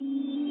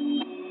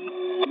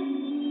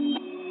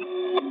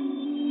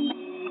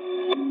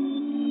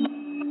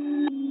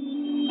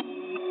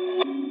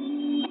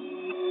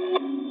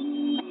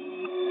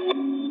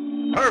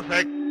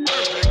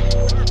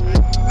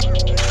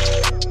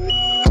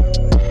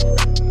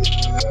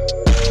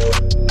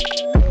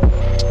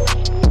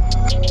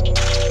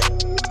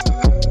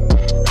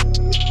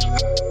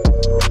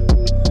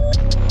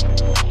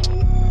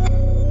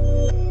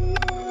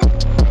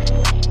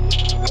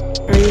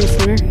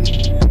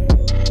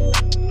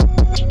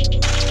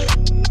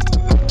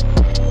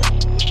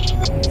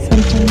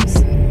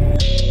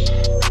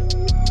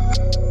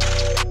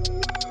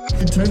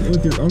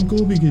with your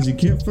uncle because you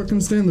can't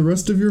fucking stand the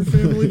rest of your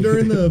family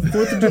during the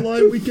 4th of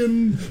July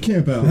weekend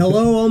camp out.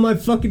 Hello, all my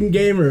fucking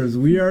gamers.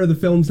 We are the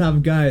Films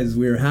Have Guys.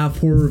 We are half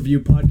horror review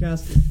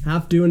podcast,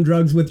 half doing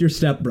drugs with your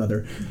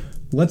stepbrother.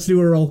 Let's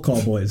do a roll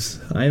call, boys.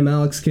 I am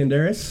Alex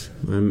Kandaris.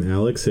 I'm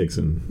Alex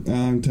Hickson.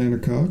 I'm Tanner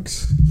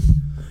Cox.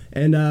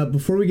 And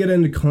before we get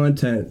into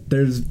content,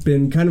 there's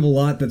been kind of a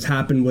lot that's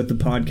happened with the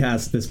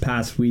podcast this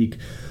past week.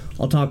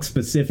 I'll talk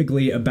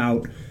specifically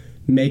about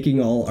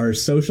making all our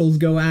socials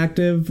go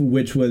active,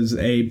 which was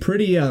a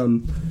pretty, I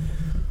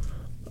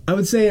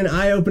would say, an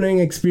eye-opening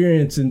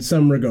experience in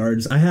some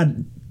regards. I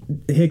had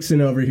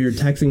Hickson over here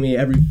texting me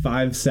every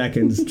 5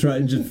 seconds,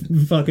 just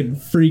fucking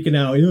freaking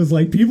out. He was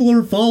like, people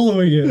are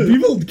following it.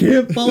 People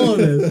can't follow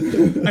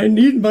this. I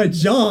need my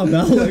job,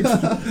 Alex.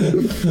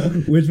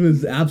 Which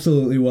was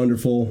absolutely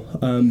wonderful.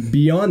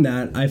 Beyond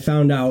that, I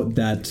found out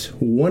that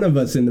one of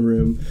us in the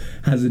room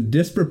has a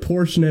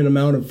disproportionate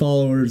amount of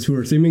followers who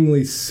are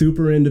seemingly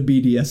super into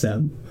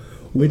BDSM.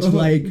 Which,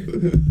 like,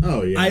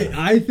 oh yeah,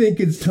 I think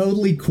it's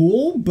totally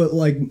cool, but,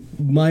 like,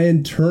 my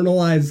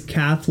internalized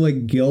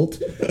Catholic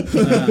guilt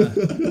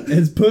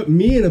has put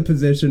me in a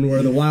position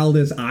where the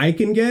wildest I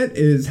can get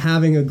is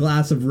having a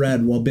glass of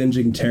red while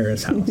binging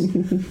Terrace House.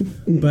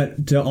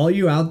 But to all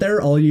you out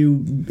there, all you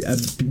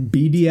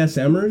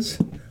BDSMers,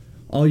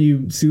 all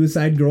you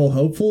Suicide Girl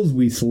hopefuls,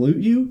 we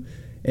salute you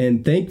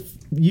and thank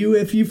you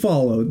if you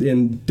followed,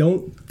 and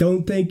don't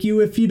thank you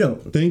if you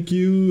don't. Thank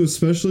you,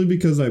 especially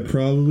because I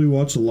probably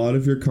watch a lot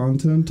of your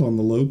content on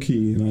the low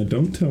key, and I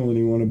don't tell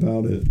anyone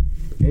about it.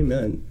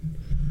 Amen.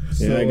 Yeah,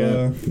 So, I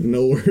got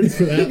no words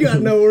for that. You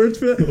got no words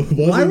for that?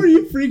 Why were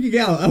you freaking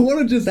out? I want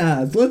to just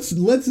ask. Let's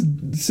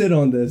sit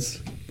on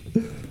this.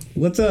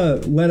 Let's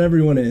let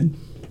everyone in.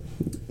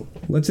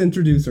 Let's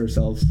introduce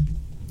ourselves.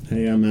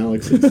 Hey, I'm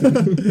Alex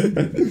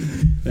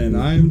Hickson. And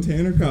I'm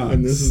Tanner Cox.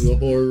 And this is a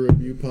horror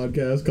review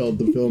podcast called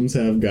The Films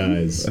Have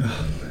Guys.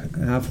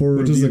 Half horror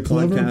Which review is a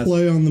clever podcast.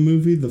 play on the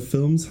movie The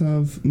Films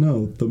Have...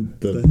 No,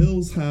 the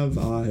Hills Have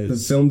Eyes. The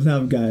Films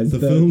Have Guys. The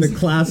The films-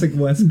 classic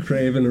Wes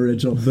Craven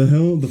original. The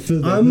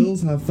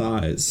Hills Have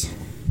Thighs.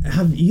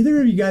 Have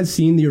either of you guys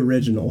seen the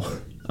original?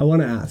 I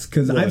want to ask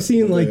because I've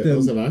seen like the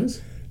Hills Have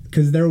Eyes?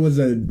 Because there was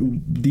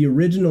the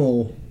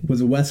original was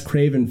a Wes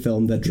Craven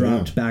film that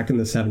dropped back in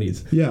the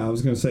 70s. Yeah, I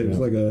was gonna say it was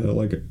like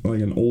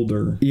an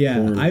older.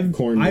 Yeah,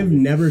 I've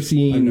never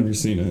seen. I've never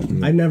seen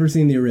it. I've never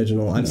seen the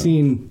original. I've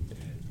seen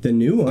the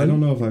new one. I don't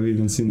know if I've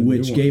even seen the new one.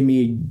 Which gave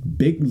me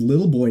big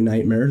little boy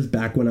nightmares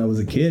back when I was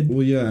a kid.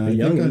 Well, yeah, I think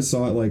I youngin.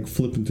 saw it like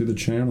flipping through the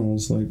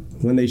channels, like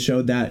When they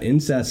showed that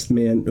incest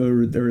man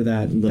or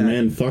that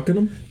man fucking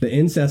him. the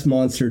incest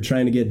monster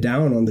trying to get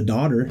down on the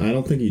daughter. I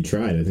don't think he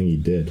tried. I think he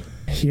did.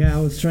 Yeah,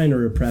 I was trying to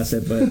repress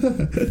it, but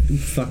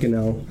fucking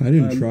hell. I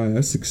didn't try.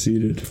 I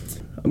succeeded.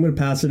 I'm going to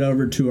pass it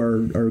over to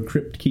our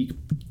crypt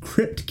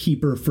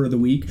keeper for the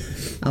week,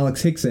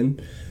 Alex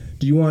Hickson.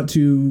 Do you want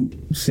to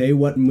say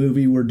what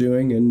movie we're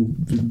doing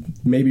and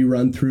maybe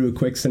run through a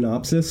quick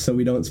synopsis so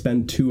we don't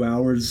spend 2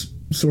 hours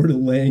sort of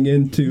laying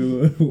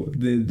into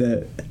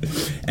the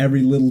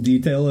every little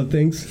detail of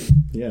things?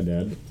 Yeah,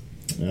 Dad.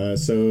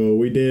 So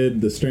we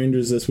did The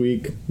Strangers this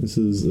week. This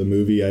is a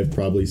movie I've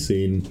probably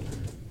seen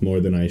more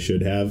than I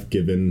should have,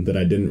 given that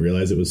I didn't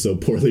realize it was so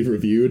poorly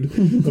reviewed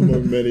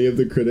among many of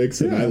the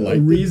critics, and I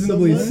liked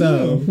reasonably it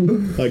so.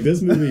 Like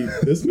this movie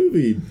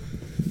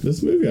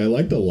I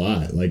liked a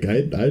lot. Like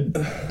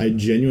I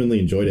genuinely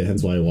enjoyed it,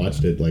 hence why I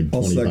watched it like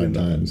 25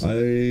 times.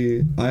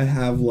 I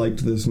have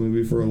liked this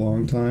movie for a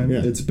long time.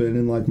 Yeah. It's been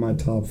in like my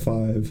top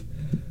 5.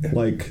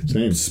 Like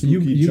Same.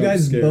 spooky You jump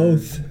guys scare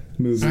both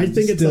movies. I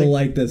think it's still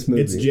like this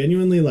movie. It's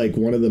genuinely like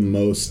one of the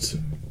most,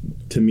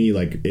 to me,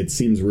 like it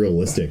seems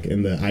realistic,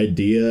 and the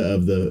idea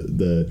of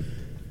the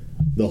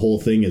whole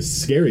thing is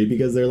scary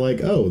because they're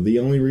like, oh, the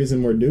only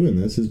reason we're doing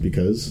this is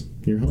because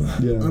you're home.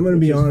 Yeah. I'm going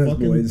to be honest,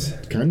 boys.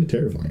 Kind of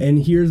terrifying.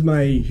 And here's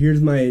my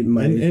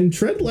And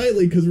tread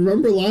lightly, because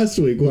remember last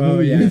week when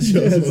we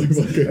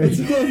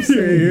chose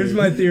Here's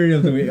my theory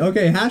of the week.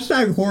 Okay,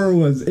 hashtag horror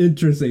was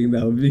interesting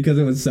though because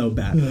it was so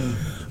bad.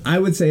 I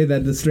would say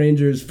that The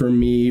Strangers for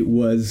me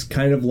was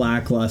kind of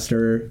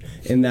lackluster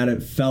in that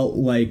it felt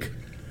like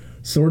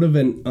sort of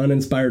an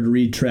uninspired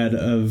retread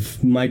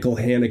of Michael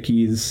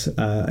Haneke's,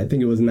 I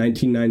think it was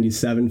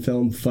 1997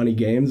 film Funny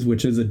Games,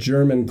 which is a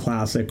German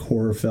classic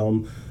horror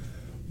film,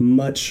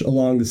 much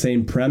along the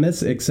same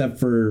premise, except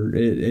for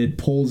it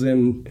pulls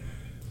in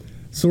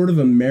sort of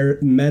a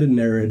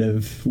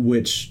meta-narrative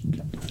which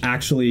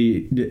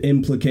actually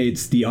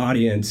implicates the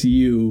audience,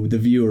 you, the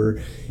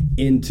viewer,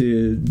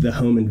 into the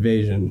home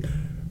invasion.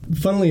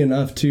 Funnily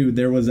enough, too,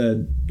 there was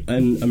an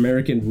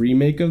American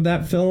remake of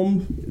that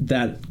film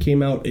that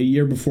came out a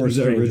year before Was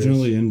it Strangers.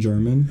 originally in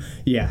German?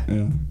 Yeah.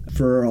 Yeah.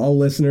 For all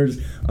listeners,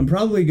 I'm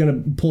probably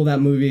going to pull that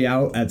movie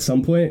out at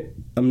some point.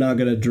 I'm not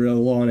going to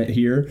drill on it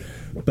here.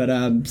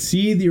 But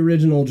see the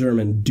original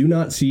German. Do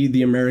not see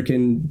the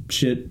American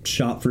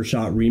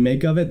shot-for-shot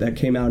remake of it that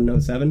came out in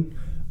 2007.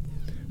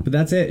 But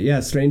that's it. Yeah,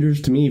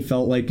 Strangers to me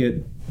felt like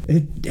it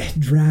It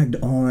dragged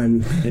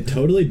on. It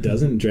totally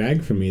doesn't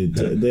drag for me.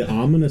 The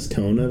ominous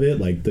tone of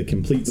it, like the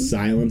complete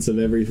silence of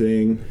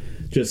everything,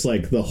 just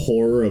like the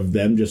horror of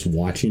them just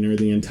watching her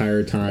the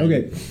entire time.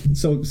 Okay,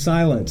 so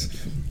silence.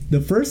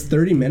 The first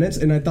 30 minutes,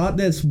 and I thought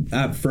this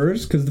at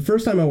first, because the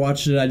first time I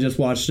watched it, I just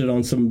watched it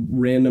on some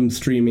random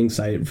streaming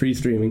site, free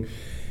streaming.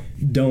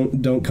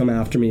 Don't come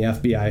after me,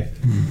 FBI.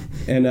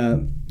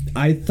 And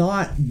I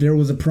thought there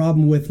was a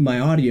problem with my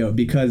audio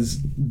because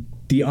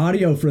the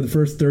audio for the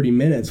first 30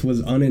 minutes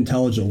was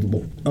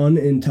unintelligible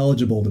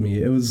to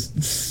me. It was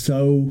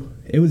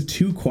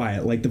too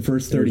quiet, like the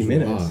first 30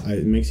 minutes.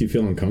 It makes you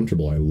feel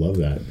uncomfortable. I love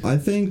that. I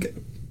think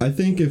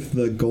if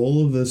the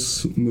goal of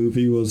this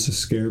movie was to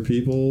scare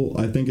people,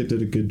 I think it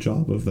did a good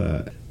job of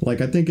that. Like,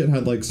 I think it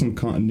had, like, some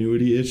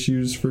continuity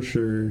issues for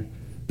sure,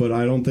 but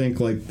I don't think,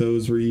 like,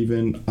 those were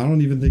even... I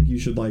don't even think you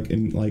should,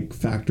 like,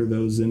 factor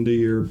those into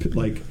your,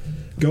 like...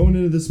 Going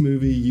into this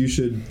movie, you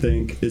should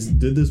think,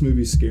 did this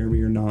movie scare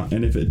me or not?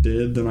 And if it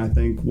did, then I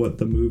think what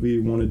the movie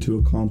wanted to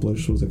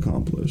accomplish was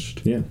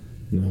accomplished. Yeah.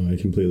 No, I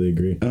completely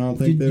agree. I don't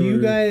think Did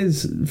you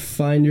guys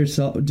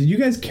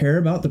care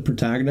about the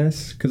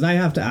protagonists? Because I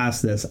have to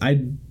ask this.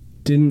 I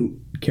didn't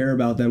care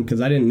about them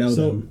because I didn't know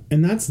them.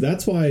 And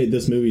that's why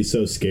this movie is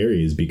so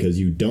scary, is because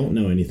you don't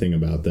know anything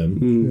about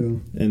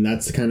them. Yeah. And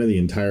that's kind of the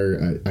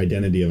entire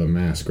identity of a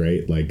mask,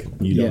 right? Like,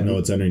 you don't know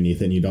what's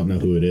underneath it, and you don't know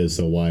who it is,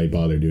 so why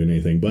bother doing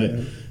anything? But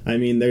I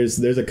mean, there's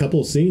a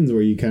couple scenes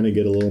where you kind of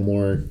get a little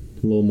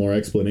more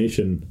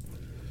explanation,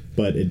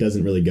 but it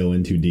doesn't really go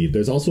in too deep.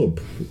 There's also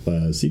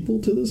a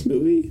sequel to this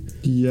movie.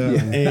 Yeah.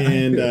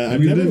 And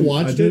I've never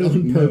watched it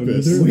on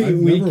purpose.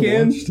 We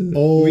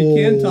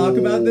can talk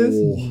about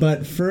this,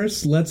 but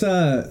first, let's...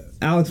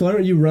 Alex, why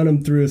don't you run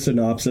them through a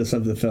synopsis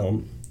of the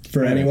film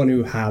for anyone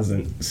who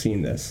hasn't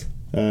seen this?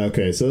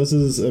 Okay, so this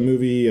is a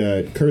movie.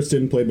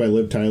 Kirsten, played by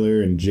Liv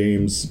Tyler, and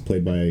James,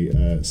 played by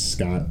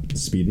Scott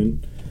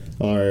Speedman,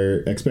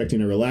 are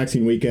expecting a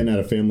relaxing weekend at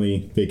a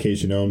family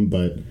vacation home,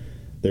 but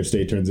their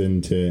stay turns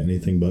into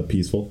anything but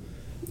peaceful.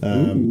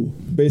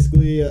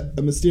 Basically,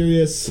 a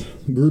mysterious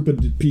group of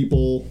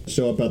people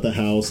show up at the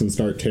house and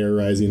start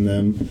terrorizing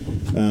them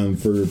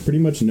for pretty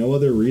much no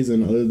other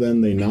reason other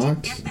than they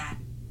knocked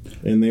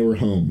and they were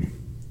home.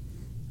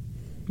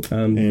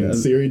 And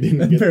Siri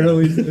didn't get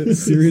that.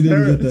 Siri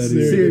didn't get that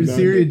either.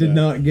 Siri did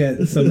not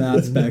get some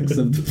aspects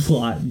of the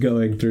plot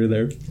going through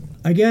there.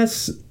 I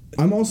guess...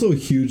 I'm also a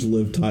huge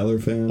Liv Tyler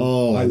fan.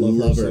 Oh, I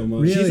love her so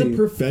much. Really? She's a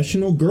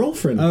professional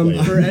girlfriend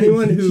player. For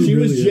anyone who... She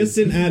was just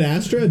in Ad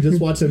Astra.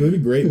 Just watched that movie.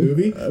 Great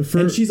movie.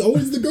 And she's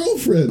always the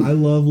girlfriend. I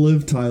love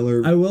Liv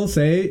Tyler. I will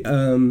say,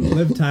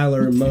 Liv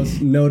Tyler,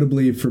 most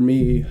notably for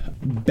me,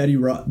 Betty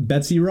Ross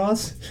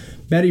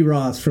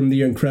from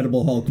the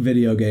Incredible Hulk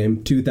video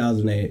game,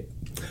 2008.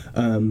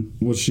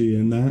 Was she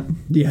in that?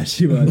 Yeah,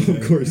 she was.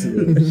 Of course she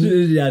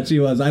was. Yeah, she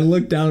was. I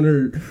looked down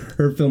her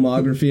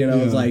filmography and I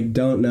was like,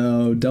 don't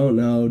know,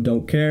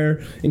 don't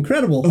care.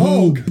 Incredible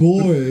Hulk. Oh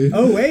boy.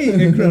 Oh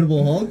wait,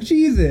 Incredible Hulk.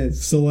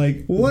 Jesus. So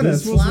like, what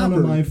this a was slapper. one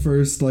of my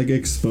first like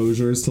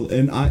exposures to,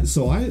 and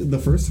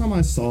the first time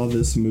I saw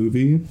this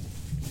movie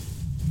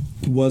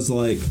was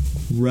like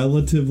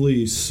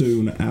relatively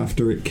soon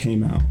after it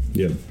came out.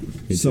 Yep.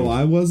 So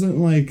I was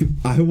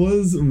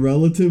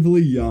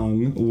relatively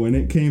young when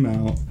it came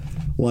out.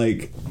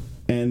 Like,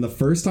 and the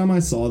first time I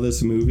saw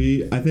this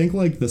movie, I think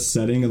like the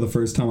setting of the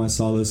first time I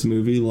saw this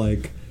movie,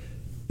 like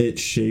it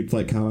shaped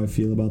like how I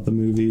feel about the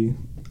movie,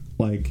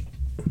 like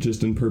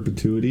just in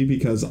perpetuity,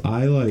 because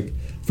I like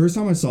first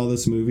time I saw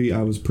this movie,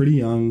 I was pretty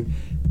young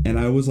and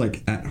I was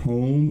like at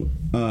home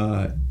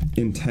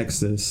in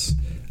Texas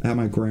at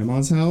my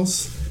grandma's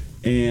house,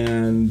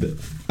 and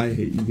I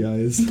hate you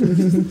guys.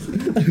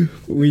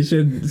 We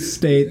should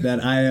state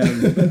that I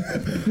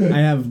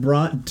have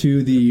brought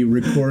to the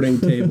recording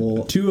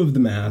table 2 of the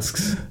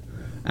masks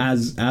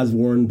as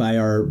worn by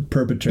our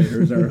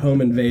perpetrators, our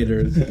home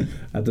invaders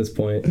at this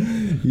point.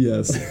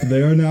 Yes,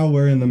 they are now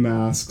wearing the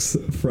masks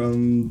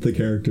from the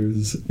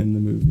characters in the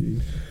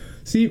movie.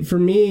 See, for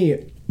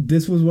me,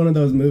 this was one of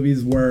those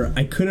movies where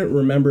I couldn't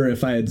remember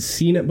if I had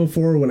seen it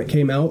before when it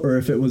came out or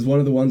if it was one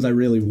of the ones I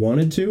really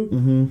wanted to.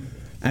 Mm-hmm.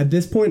 At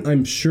this point,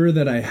 I'm sure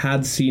that I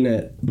had seen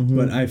it,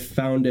 but I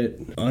found it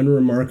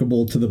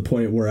unremarkable to the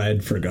point where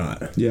I'd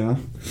forgot. Yeah.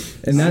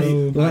 And that's,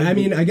 I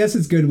mean, I guess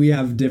it's good we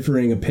have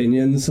differing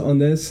opinions on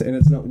this, and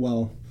it's not,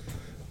 well...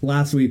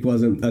 Last week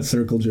wasn't a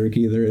circle jerk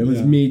either. It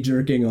was me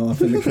jerking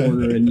off in the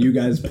corner and you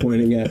guys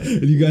pointing at...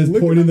 And you guys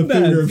pointing the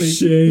finger of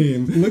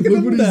shame. Look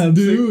what he's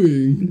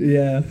doing.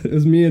 Yeah, it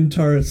was me and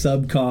Tara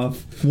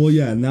Subkoff. Well,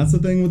 yeah, and that's the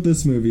thing with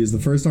this movie is the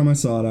first time I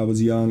saw it, I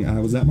was young.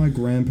 I was at my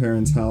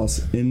grandparents'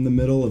 house in the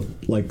middle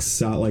of like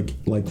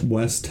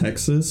West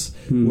Texas,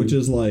 which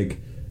is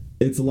like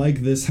it's like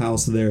this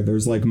house there.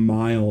 There's like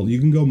you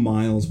can go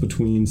miles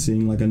between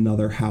seeing like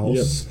another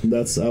house.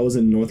 Yep. I was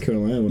in North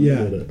Carolina when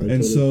I did it.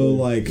 And so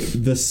like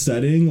the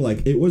setting,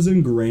 like it was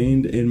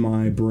ingrained in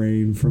my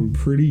brain from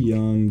pretty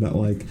young that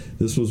like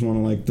this was one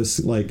of like this,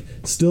 like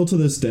still to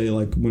this day,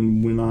 like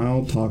when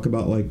I'll talk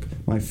about like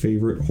my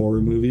favorite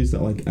horror movies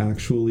that like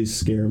actually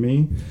scare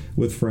me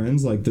with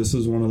friends, like this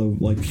is one of the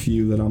like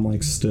few that I'm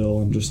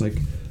just like,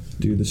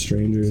 dude, The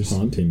Strangers. It's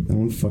haunting. That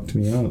one fucked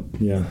me up.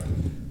 Yeah.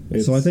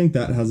 So I think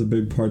that has a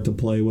big part to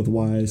play with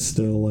why I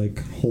still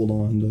like hold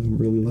on to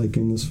really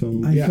liking this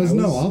film. Because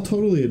I'll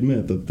totally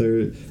admit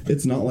that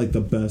it's not like the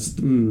best.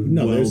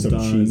 There's some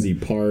cheesy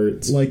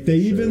parts. Like they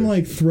even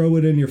like throw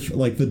it in your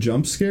like the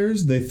jump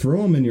scares. They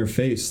throw them in your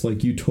face.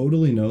 Like you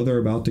totally know they're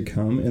about to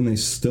come, and they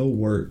still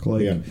work.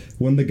 Like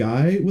when the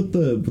guy with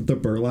the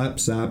burlap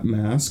sack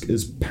mask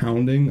is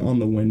pounding on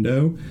the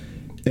window,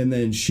 and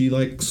then she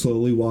like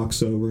slowly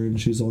walks over and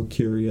she's all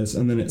curious,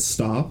 and then it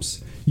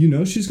stops. You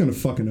know she's gonna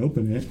fucking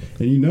open it,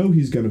 and you know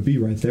he's gonna be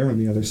right there on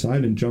the other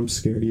side and jump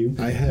scare you.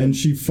 And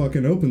she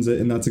fucking opens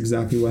it, and that's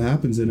exactly what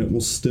happens, and it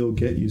will still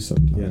get you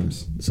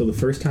sometimes. Yeah. So the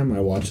first time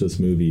I watched this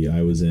movie,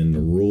 I was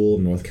in rural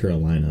North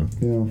Carolina.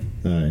 Yeah.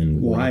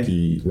 In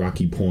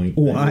Rocky Point.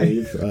 Why? I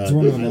believe. It's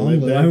where my mom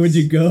lived. Why would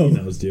you go? He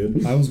knows,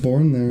 dude. I was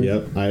born there.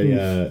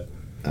 Yep.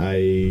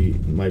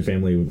 My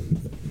family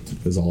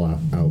was all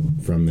out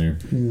from there.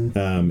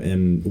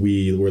 And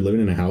we were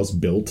living in a house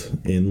built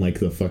in like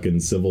the fucking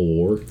Civil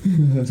War.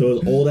 So it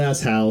was old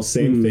ass house,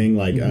 same thing,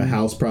 like a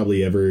house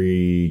probably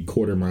every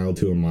quarter mile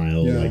to a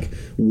mile, like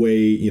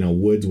way,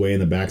 woods way in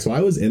the back. So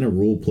I was in a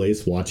rural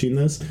place watching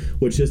this,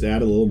 which just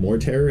added a little more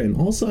terror. And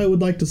also I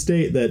would like to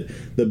state that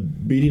the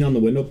beating on the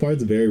window part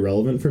is very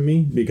relevant for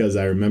me, because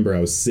I remember I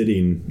was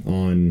sitting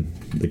on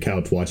the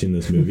couch watching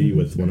this movie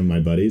with one of my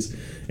buddies,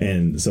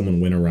 and someone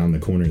went around the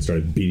corner and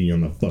started beating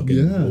on the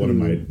fucking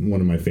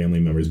one of my family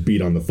members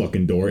beat on the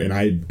fucking door, and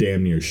I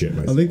damn near shit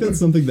myself. I think that's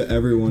something that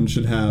everyone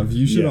should have.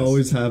 You should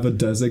always have a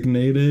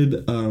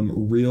designated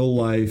real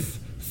life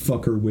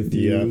fucker with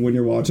you when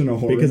you're watching a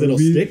horror because movie.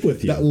 It'll stick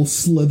with you. That will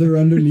slither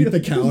underneath the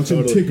couch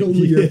and tickle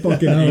your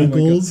fucking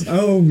ankles.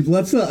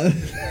 Let's not.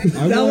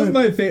 That was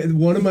my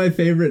one of my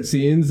favorite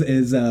scenes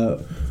is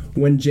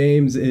when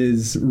James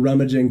is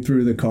rummaging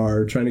through the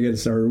car trying to get it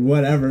started,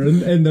 whatever,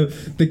 and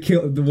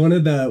one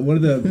of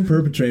the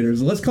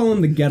perpetrators, let's call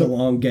them the Get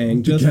Along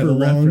Gang, just for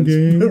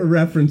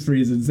reference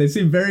reasons. They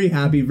seem very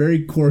happy,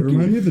 very quirky. They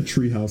remind me of the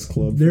Treehouse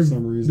Club for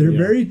some reason. They're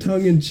very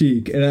tongue in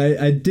cheek, and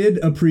I did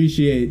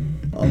appreciate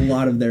a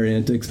lot of their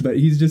antics. But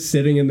he's just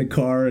sitting in the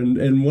car,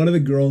 and one of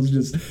the girls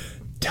just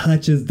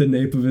touches the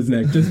nape of his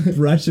neck, just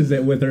brushes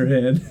it with her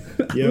hand.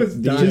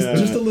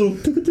 Just a little.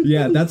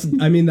 Yeah,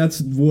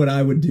 that's what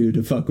I would do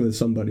to fuck with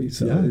somebody.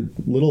 So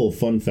little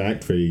fun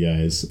fact for you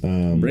guys.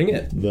 Bring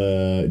it.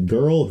 The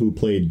girl who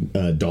played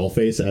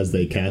Dollface, as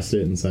they cast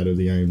it inside of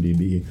the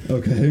IMDb.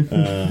 Okay.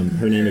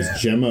 Her name is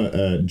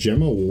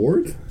Gemma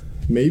Ward.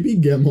 Maybe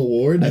Gemma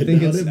Ward. I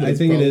think it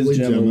is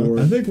Gemma Ward.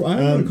 I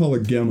want to call her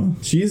Gemma.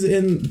 She's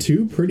in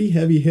two pretty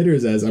heavy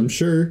hitters, as I'm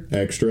sure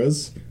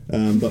extras.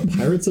 But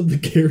Pirates of the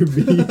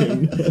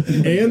Caribbean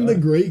and The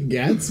Great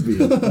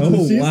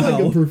Gatsby. She's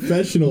like a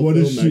professional what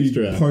film is she,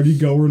 extra. Party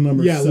goer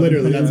number 749? Yeah,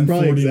 literally. That's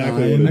probably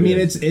exactly what it is. I mean,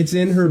 it's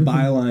in her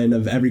byline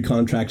of every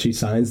contract she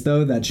signs,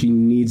 though, that she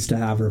needs to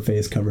have her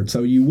face covered.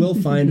 So you will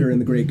find her in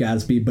The Great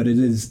Gatsby, but it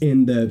is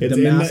in the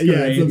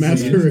Masquerade. It's the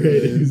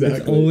Masquerade, exactly.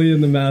 It's only in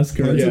the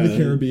Masquerade. Pirates of the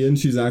Caribbean,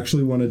 she's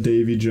actually one of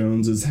Davy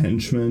Jones's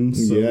henchmen.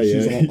 So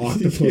she's all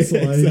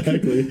octopus-like.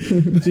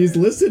 Exactly. She's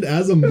listed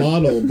as a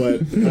model,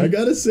 but I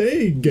gotta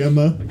say,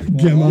 Gemma,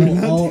 you're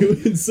not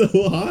doing so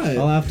hot.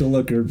 I'll have to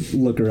look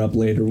her up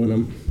later when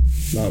I'm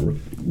not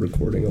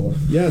recording a lot.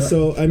 Yeah,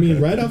 so I mean,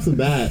 right off the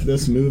bat,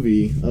 this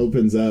movie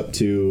opens up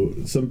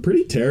to some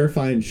pretty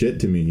terrifying shit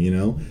to me.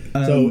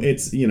 So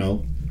it's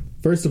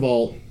first of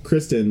all,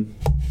 Kristen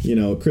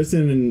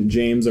and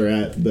James are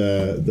at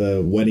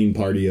the wedding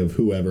party of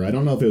whoever. I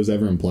don't know if it was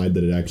ever implied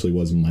that it actually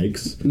was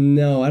Mike's.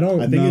 No, I don't.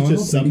 I think it's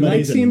just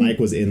somebody's, and Mike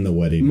was in the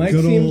wedding. Mike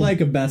seemed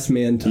like a best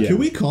man type. Can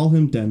we call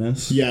him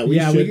Dennis? Yeah, we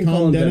can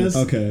call him Dennis.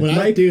 Okay.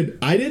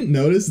 I didn't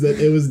notice that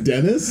it was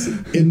Dennis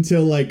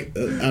until like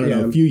I don't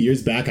know, a few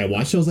years back. I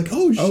watched it. I was like,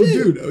 oh shit. Oh,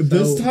 dude,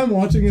 this time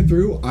watching it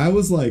through, I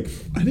was like,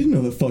 I didn't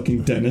know that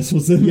fucking Dennis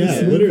was in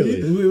this. Yeah,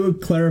 literally. We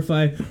would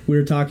clarify. We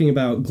were talking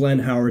about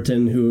Glenn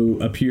Howerton, who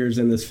appears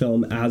in this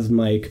film as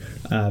Mike,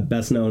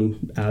 best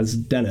known as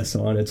Dennis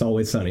on It's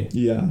Always Sunny.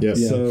 Yeah. Yep.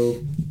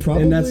 So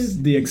probably, and that's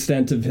the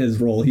extent of his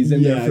role. He's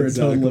in there for a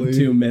total of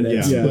 2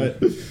 minutes. Yeah.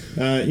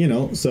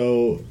 But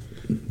so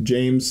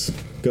James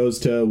goes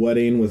to a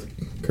wedding with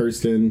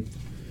Kristen.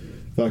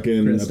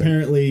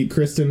 Apparently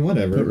Kristen,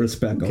 whatever. Put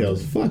respect on it.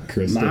 Fuck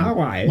Kristen. My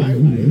wife.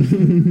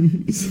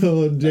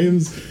 So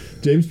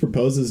James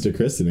proposes to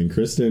Kristen, and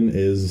Kristen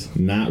is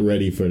not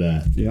ready for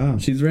that. Yeah.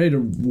 She's ready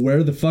to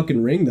wear the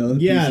fucking ring, though.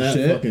 Yeah,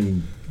 that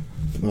fucking...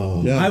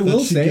 I will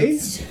say,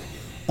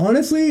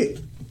 honestly,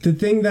 the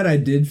thing that I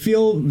did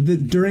feel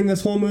during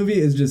this whole movie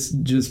is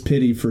just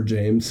pity for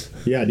James.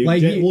 Yeah, dude.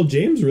 Like,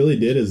 James really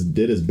did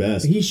his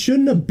best. He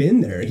shouldn't have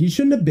been there. He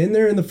shouldn't have been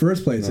there in the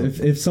first place. No.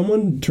 If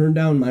someone turned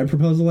down my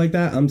proposal like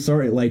that, I'm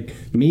sorry. Like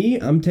me,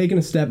 I'm taking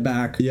a step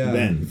back. Yeah.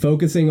 Then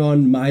Focusing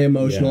on my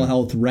emotional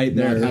health right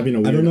there. not having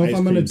a weird I don't know if ice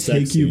I'm going to cream sex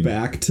take you scene.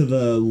 back to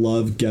the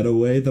love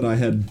getaway that I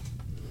had,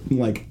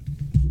 like,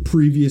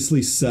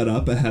 previously set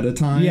up ahead of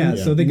time. Yeah,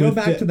 so they go with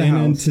back to the in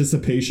house.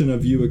 anticipation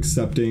of you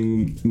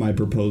accepting my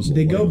proposal.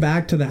 They go Like,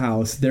 back to the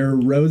house. There are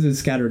roses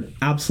scattered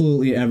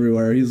absolutely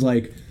everywhere. He's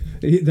like,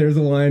 there's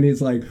a line.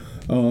 He's like,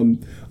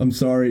 I'm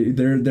sorry.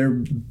 There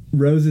are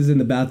roses in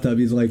the bathtub.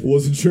 He's like,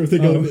 Wasn't sure if they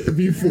go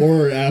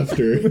before or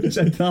after. which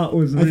I thought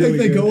was I really think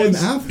they good. go in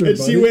after. And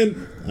she buddy. went,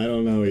 I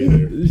don't know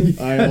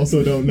either. I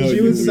also don't know. She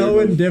you was so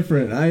weirdo.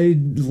 indifferent.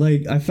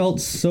 I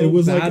felt so It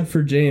was bad like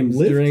for James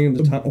during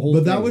the whole But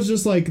thing. that was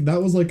just like a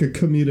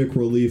comedic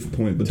relief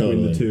point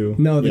between the two.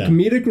 No, the Yeah.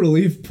 comedic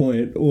relief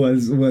point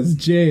was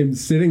James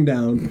sitting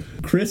down.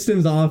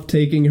 Kristen's off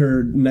taking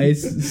her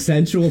nice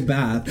sensual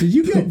bath. Did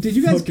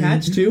you guys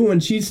catch too when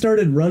she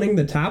started running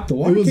the tap? The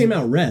water It was- came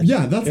out red.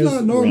 Yeah, that's It was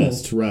not normal.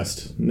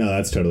 Rust. No,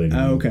 that's totally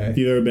normal. okay. If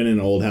you've ever been in an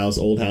old house,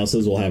 old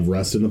houses will have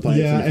rust in the pipes.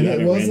 Yeah, if and you it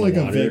haven't was ran the like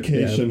a water-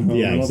 vacation home.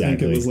 Yeah, I don't exactly.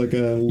 think it was like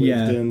a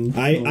Yeah. lived-in.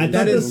 I home. thought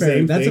That is the fair.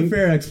 same That's a thing.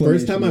 fair explanation.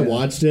 First time I yeah.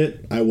 watched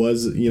it, I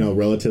was,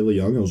 relatively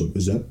young. I was like,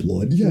 is that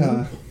blood?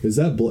 Yeah. Is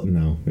that blood?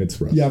 No, it's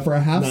rust. Yeah, for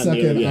a half Not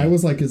second, nearly, yeah. I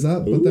was like, "Is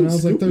that?" But then Ooh, I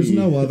was like, "There's Scoopy.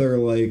 no other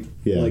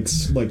Yeah.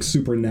 like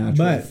supernatural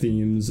But-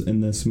 themes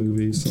in this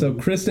movie." So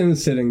Kristen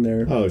is sitting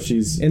there Oh,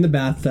 she's... in the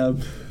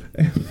bathtub.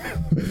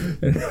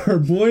 And her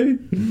boy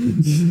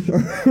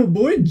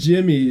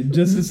Jimmy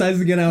just decides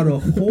to get out a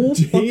whole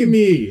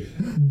fucking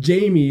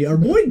Jamie, our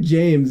boy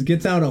James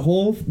gets out a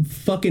whole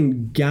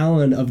fucking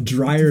gallon of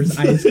Dryer's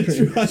ice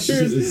cream.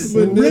 Dryer's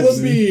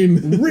vanilla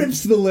bean.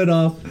 Rips the lid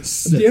off.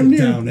 Sets Damn it near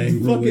down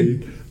angrily.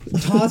 fucking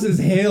tosses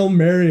Hail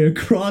Mary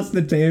across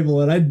the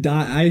table, and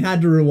I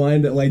had to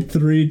rewind it like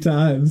 3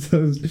 times.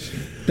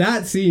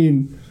 That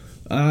scene,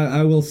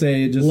 I will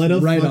say, just Let a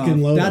right fucking off.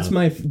 load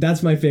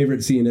That's my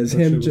favorite scene is That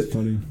him. shit was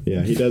funny.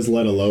 Yeah, he does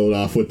let a load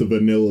off with the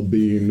vanilla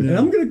bean. And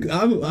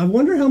I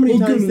wonder how many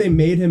times they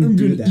made him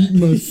do that.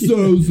 my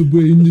soul's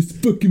away in this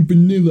fucking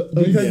vanilla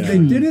ice Because Yeah. they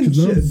didn't.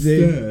 'Cause I'm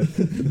sad.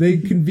 They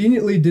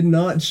conveniently did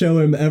not show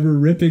him ever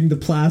ripping the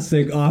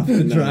plastic off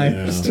the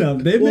dryer no.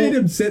 stuff. They Well, made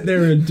him sit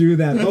there and do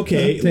that.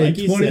 Okay, take like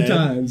you 20 said,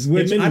 times,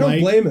 which him and I don't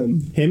Mike- blame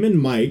him. Him and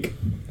Mike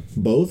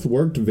both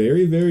worked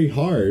very, very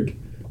hard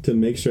to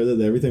make sure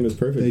that everything was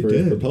perfect They for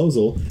his did.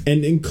 proposal,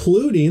 and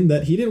including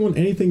that he didn't want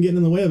anything getting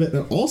in the way of it.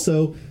 And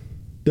also,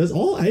 does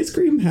all ice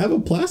cream have a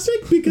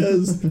plastic?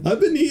 Because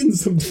I've been eating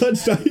some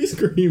touched ice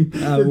cream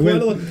for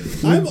quite a long.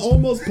 I'm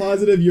almost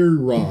positive you're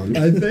wrong.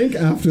 I think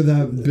after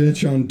that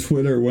bitch on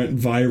Twitter went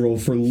viral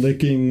for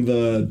licking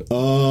the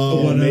Oh,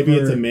 whatever. maybe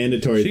it's a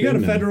mandatory. She got a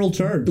thing now. federal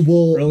charge.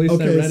 Well, Or at least I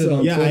okay, read it so-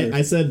 on Yeah, Twitter.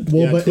 I said.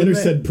 Well, Yeah, but Twitter in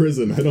the- said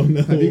prison. I don't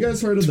know. Have you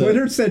guys heard of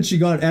Twitter said she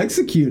got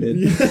executed.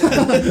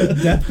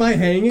 Death by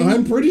hanging.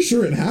 I'm pretty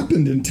sure it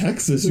happened in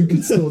Texas. You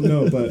can still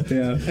know, but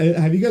Yeah.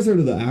 Have you guys heard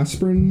of the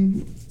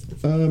asprin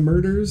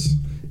murders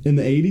in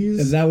the 80s?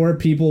 Is that where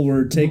people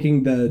were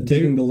taking the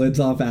lids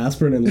off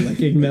aspirin and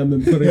licking them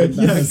and putting them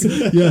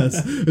back?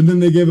 yes. And then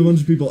they gave a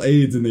bunch of people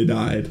AIDS and they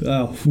died.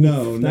 Oh,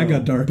 No, that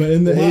got dark. But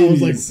in the Wow, 80s, I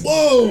was like,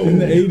 whoa! in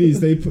the 80s,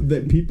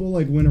 that people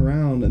like went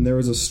around and there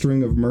was a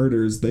string of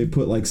murders. They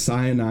put like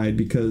cyanide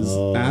because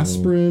Oh.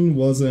 aspirin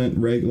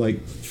wasn't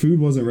food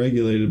wasn't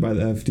regulated by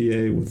the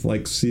FDA with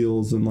like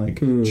seals and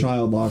like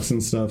child locks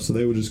and stuff. So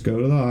they would just go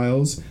to the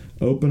aisles,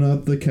 open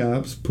up the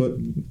caps, put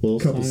Little a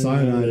couple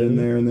cyanide in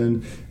there,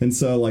 and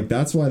so like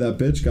that's why that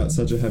bitch got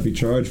such a heavy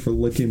charge for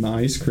licking the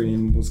ice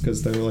cream, was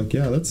because they were like,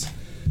 yeah, that's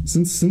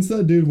since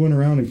that dude went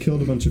around and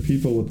killed a bunch of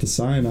people with the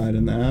cyanide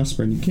and the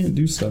aspirin, you can't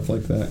do stuff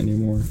like that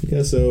anymore.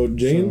 Yeah, so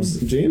James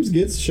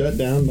gets shut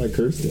down by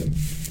Kirsten.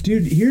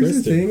 Dude,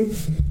 here's the Kristen.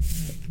 thing.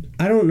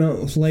 I don't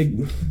know. Like,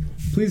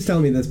 please tell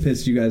me this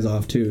pissed you guys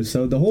off too.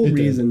 So the whole It did.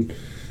 reason.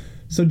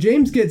 So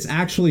James gets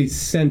actually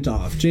sent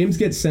off. James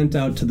gets sent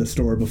out to the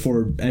store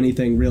before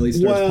anything really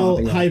starts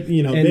popping off. hype,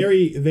 And-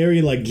 very,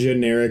 very like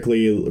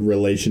generically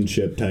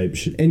relationship type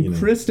shit. And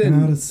Kristen,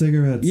 I'm out of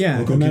cigarettes. Yeah.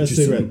 I'll go I'm out get of you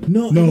cigarette. some.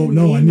 No,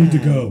 no, I need to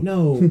go.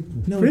 No,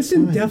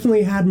 Kristen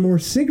definitely had more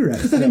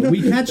cigarettes. Though.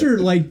 We catch her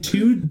like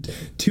two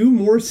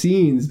more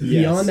scenes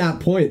Yes. beyond that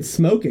point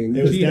smoking.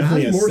 It was She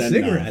definitely has a more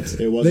send-off. cigarettes.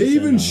 It was. They a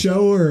even send-off.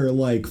 show her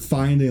like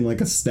finding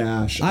like a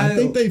stash. I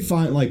think they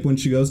find like when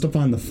she goes to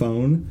find the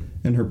phone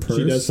in her purse.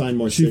 She does find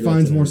more She cigarettes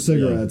finds in more her-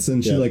 cigarettes yeah.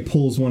 and she Yeah. like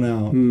pulls one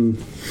out.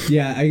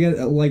 Yeah, I get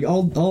like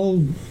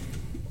I'll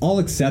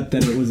accept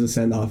that it was a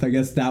send off. I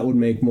guess that would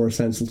make more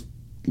sense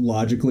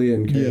logically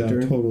and Yeah,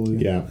 character. totally.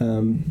 Yeah.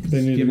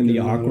 They need Given to the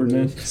get him out of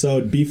awkwardness.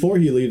 So before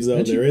he leaves, though,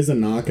 And she- there is a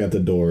knock at the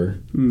door,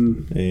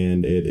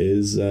 and it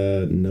is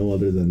no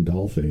other than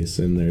Dollface.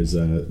 And there's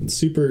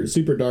super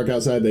super dark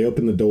outside. They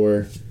open the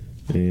door,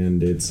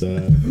 And it's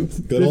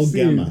good old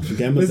Gemma.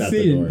 Gemma's at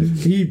the door.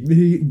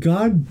 He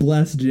God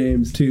bless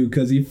James too,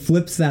 because he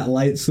flips that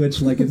light switch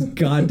like his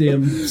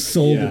goddamn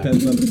soul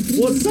depends on it.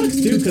 Well, it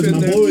sucks too because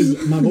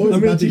my boy was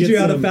I'm about to teach get you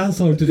how to some. fast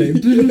song today.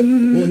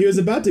 Well, he was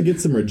about to get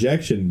some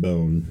rejection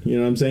bone. You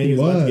know what I'm saying? He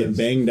was about to get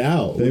banged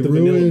out They with the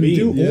vanilla ruined-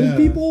 bean. Do old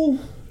people?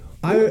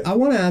 I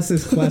want to ask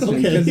this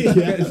question because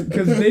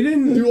they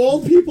didn't. Do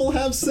old people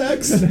have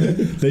sex?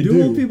 They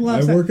Do old people have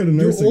I sex? work at a Do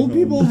nursing old home.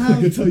 people have-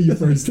 I can tell you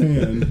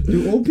firsthand.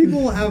 Do old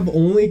people have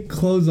only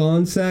clothes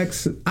on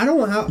sex? I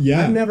don't have.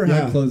 Yeah, I've never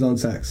yeah. had clothes on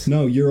sex.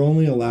 No, you're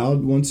only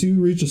allowed once you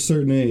reach a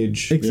certain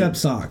age. Except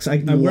socks. I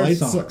wear lights,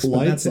 socks. But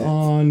lights that's it.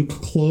 on,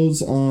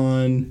 clothes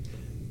on,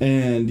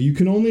 and you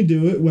can only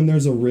do it when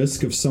there's a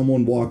risk of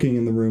someone walking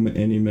in the room at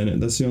any minute.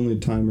 That's the only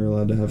time you're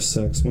allowed to have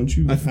sex. Once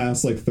you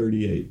pass like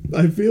 38.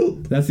 I feel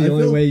That's the I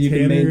only feel way you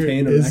can Tanner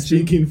maintain is erection.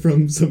 speaking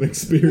from some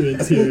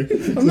experience here.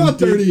 I'm not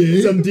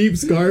 38. Some deep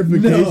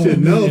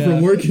scarification. No, Yeah.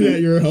 from working at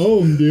your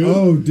home, dude.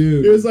 Oh,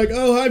 dude. It was like,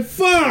 oh,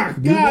 fuck!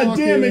 We God walk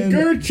damn it, in-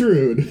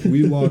 Gertrude!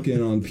 We walk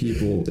in on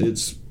people.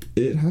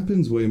 It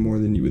happens way more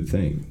than you would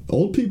think.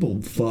 Old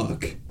people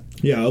fuck.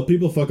 Yeah, old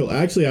people fuck.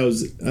 Actually, I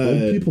was.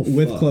 Old people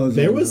with fuck. clothes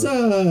There on. was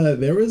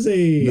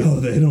a. No,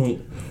 they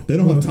don't. They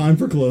don't have time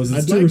for clothes.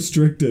 It's I'd too like-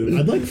 restrictive.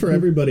 I'd like for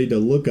everybody to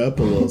look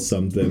up a little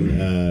something.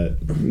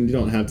 You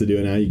don't have to do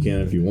it now. You can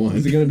if you want.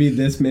 Is it going to be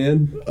this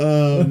man?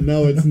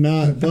 No, it's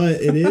not.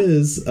 But it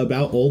is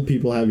about old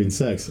people having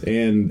sex.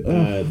 And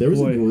there was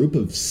boy. a group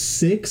of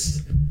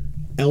 6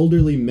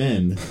 elderly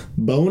men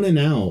boning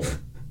out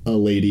a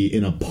lady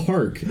in a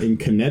park in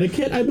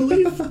Connecticut, I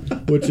believe,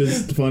 which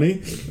is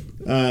funny.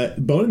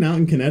 Boning out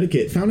in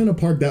Connecticut, found in a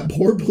park. That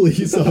poor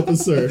police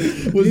officer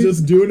was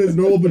just doing his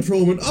normal patrol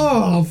and went,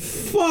 oh,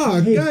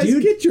 fuck, Hey, guys,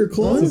 dude, get your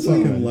clothes It's a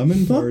fucking on.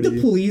 lemon Fuck party.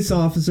 the police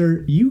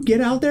officer. You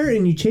get out there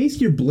and you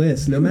chase your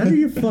bliss, no matter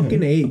your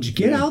fucking age.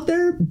 Get out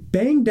there,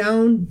 bang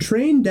down,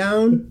 train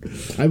down.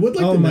 I would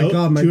like Oh to my note,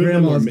 God, my 2 of them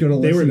grandma's were-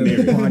 going to they were listen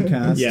to the married.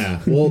 podcast. Yeah,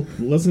 well,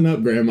 listen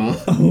up, Grandma.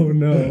 Oh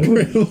no.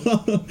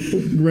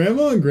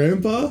 Grandma and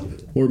Grandpa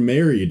were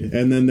married,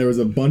 and then there was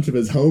a bunch of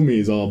his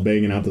homies all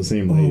banging out the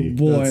same Oh lady.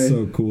 boy. That's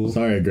so cool.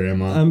 Sorry,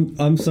 Grandma.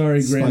 I'm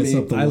sorry, Spice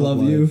up Grammy. the I love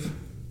love you.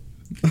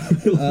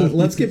 life.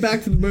 Let's get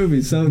back to the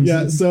movie. So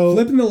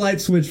flipping the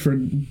light switch for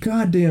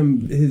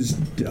goddamn his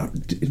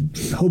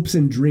hopes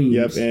and dreams.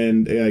 Yep,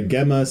 and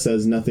Gemma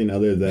says nothing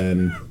other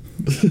than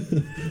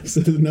is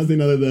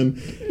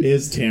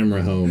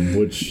Tamra home?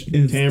 Which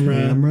Is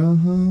Tamra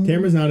home?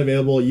 Tamra's not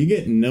available. You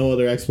get no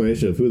other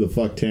explanation of who the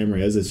fuck Tamra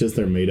is. It's just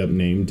their made up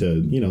name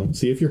to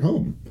see if you're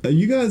home.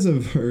 You guys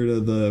have heard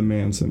of the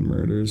Manson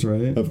murders,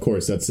 right? Of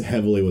course, that's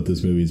heavily what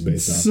this movie's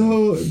based off.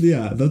 So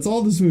yeah, that's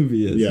all this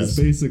movie is. Yes. It's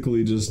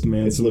basically just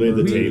Manson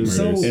literally the murders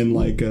Tate murders. and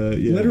like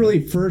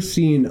Literally, first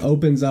scene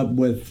opens up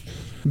with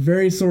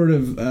very sort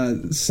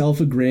of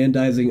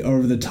self-aggrandizing,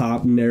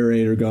 over-the-top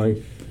narrator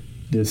going,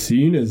 this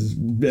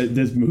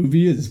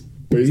movie is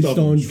based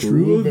on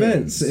true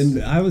events.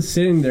 And I was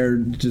sitting there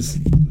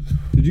just...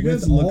 Did you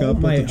guys with look all up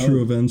what my the true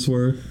hope. events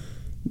were?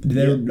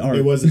 There are,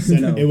 It was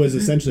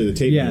essentially the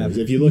Tate Yeah. murders.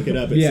 If you look it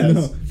up, it Yeah. says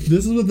No,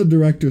 this is what the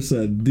director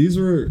said. These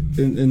were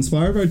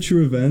inspired by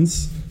true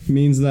events.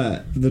 Means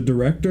that the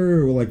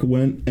director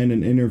went in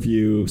an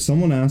interview.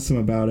 Someone asked him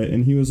about it,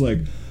 and he was like,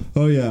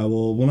 "Oh yeah,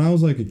 well, when I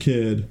was like a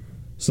kid,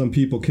 some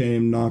people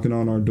came knocking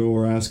on our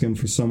door asking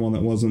for someone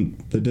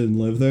that didn't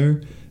live there,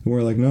 and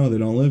we're like, no, they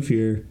don't live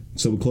here."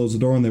 So we closed the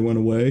door and they went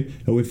away.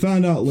 And we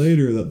found out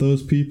later that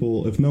those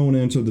people, if no one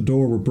answered the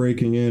door, were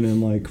breaking in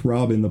and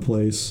robbing the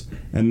place.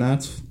 And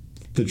that's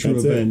the true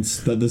That's it.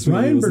 events that this movie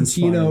Brian was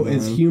inspired Bertino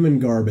is on. human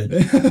garbage.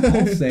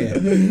 I'll say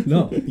it.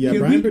 No. yeah, Can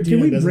Brian we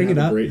Bertino doesn't bring have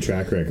it a up? great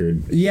track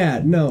record.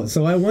 Yeah, no.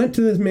 So I went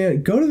to this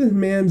man. Go to this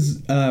man's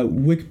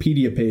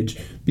Wikipedia page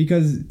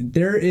because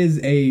there is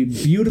a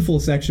beautiful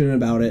section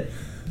about it,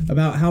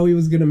 about how he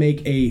was going to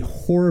make a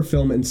horror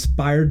film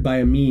inspired by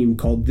a meme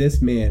called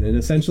This Man. And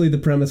essentially the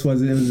premise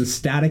was it was a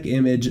static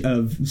image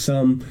of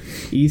some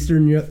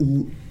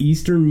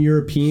Eastern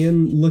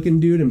European looking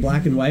dude in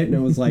black and white. And it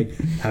was like,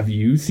 have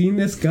you seen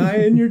this guy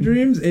in your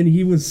dreams? And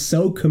he was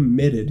so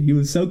committed. He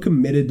was so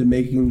committed to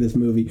making this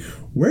movie.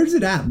 Where's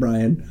it at,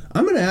 Brian?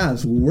 I'm going to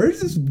ask,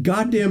 where's this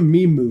goddamn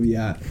meme movie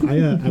at?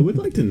 I would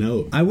like to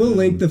note. I will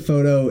link the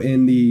photo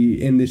in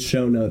the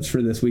show notes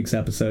for this week's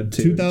episode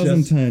too.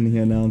 2010, he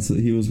announced that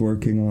he was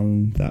working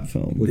on that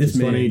film. Which This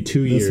is funny, man.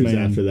 2 This years man.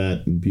 after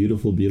that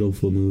beautiful,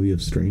 beautiful movie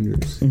of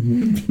Strangers.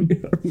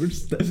 We're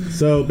st-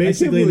 So I can't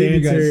basically, the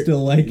believe you answer, guys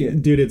still like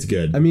it. dude, it's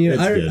good. I mean,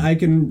 it's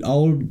good.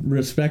 I'll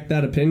respect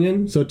that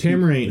opinion. So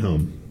Tamara ain't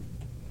home.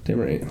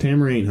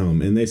 Tamara ain't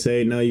home, and they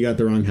say, "No, you got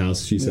the wrong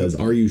house." She says,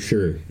 "Are you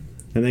sure?"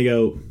 And they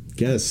go,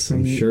 "Yes,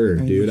 I'm sure,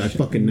 dude. I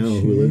fucking know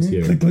who lives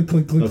here." Click, click,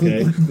 click,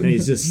 Okay, click, and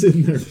he's just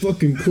sitting there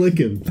fucking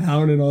clicking,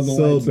 pounding on the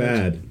so light switch.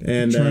 bad,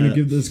 and Trying to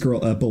give this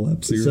girl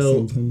epilepsy or so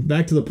something.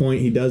 back to the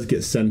point, he does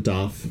get sent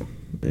off,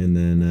 and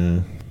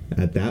then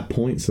at that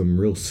point, some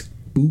real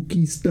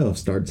spooky stuff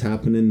starts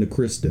happening to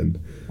Kristen.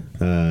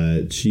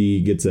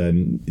 She gets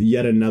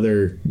yet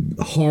another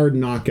hard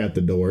knock at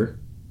the door.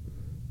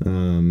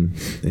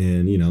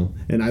 And you know,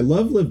 and I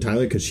love Liv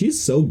Tyler because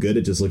she's so good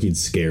at just looking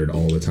scared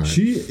all the time.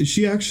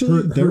 She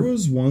actually there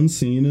was one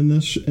scene in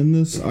this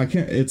I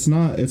can't it's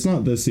not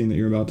this scene that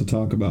you're about to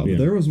talk about, but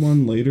there was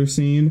one later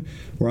scene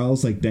where I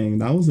was like, dang,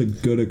 that was a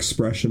good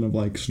expression of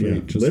like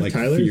straight just Liv like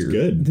Tyler's fear.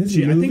 good.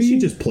 I think she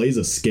just plays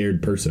a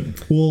scared person.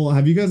 Well,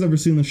 have you guys ever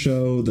seen the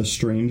show The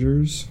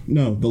Strangers?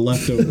 No, The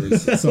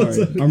Leftovers.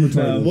 Sorry, I'm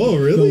retarded. Whoa,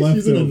 really? The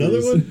She's in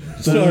another one?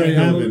 Sorry,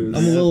 I'm a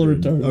little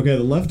retarded. Okay,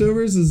 The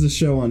Leftovers is a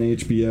show on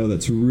HBO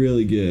that's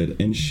really good,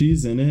 and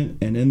she's in it,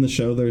 and in the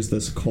show there's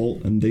this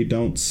cult and they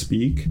don't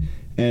speak,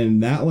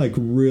 and that like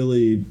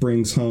really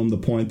brings home the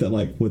point that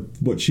like with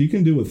what she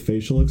can do with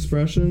facial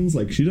expressions,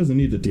 like she doesn't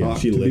need to talk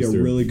to be a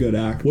really good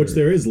actor. Which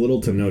there is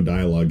little to no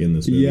dialogue in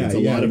this movie. Yeah, it's a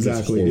lot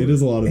exactly. Of it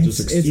is a lot of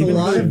just it's a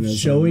lot of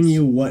showing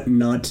you what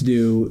not to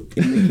do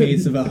in the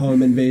case of a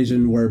home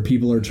invasion where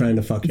people are trying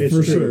to fuck you.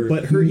 For sure.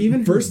 But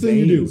her first thing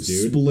you do,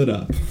 split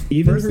up.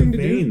 Even her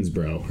veins,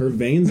 bro. Her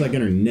veins like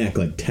in her neck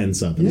like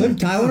tense up. Liv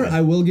Tyler,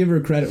 I will give her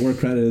credit where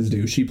credit is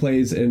due. She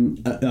plays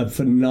a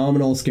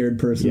phenomenal scared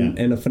person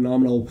and a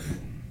phenomenal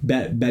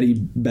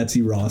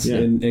Betsy Ross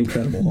in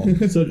Incredible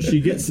Hulk. So she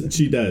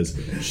does.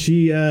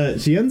 She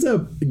ends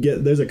up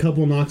there's a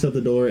couple knocks at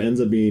the door, ends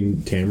up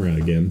being Tamara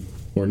again.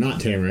 Or not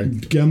Tamara.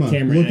 Gemma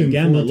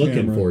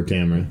looking for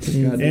Tamara.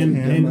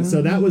 And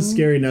so that was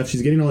scary enough.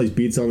 She's getting all these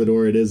beats on the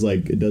door. It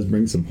does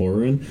bring some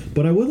horror in.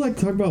 But I would like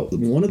to talk about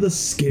one of the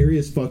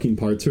scariest fucking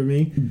parts for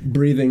me.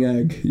 Breathing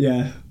egg.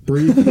 Yeah.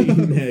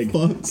 Breathing egg.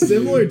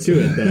 Similar to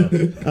it though.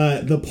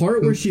 The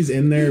part where she's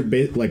in there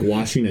like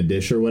washing a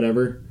dish or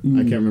whatever.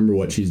 I can't remember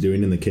what she's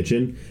doing in the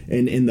kitchen.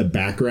 And in the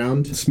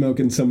background,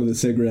 smoking some of the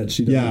cigarettes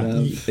she doesn't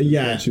have.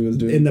 Yeah. She was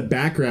doing. In the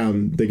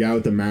background, the guy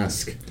with the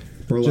mask.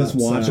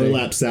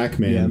 Burlap Sack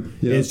Man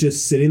is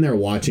just sitting there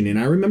watching. And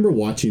I remember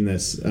watching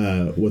this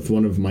with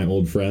one of my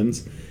old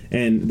friends.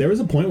 And there was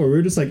a point where we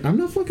were just like, I'm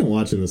not fucking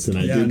watching this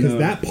tonight, dude. Because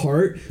that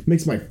part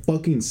makes my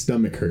fucking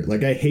stomach hurt.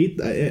 Like,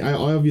 I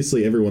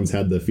obviously everyone's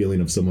had the feeling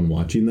of someone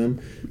watching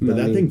them. But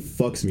that thing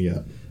fucks me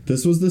up.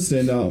 This was the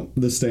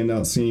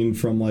standout scene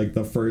from like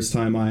the first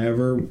time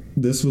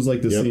this was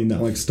like the scene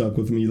that like stuck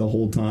with me the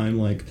whole time,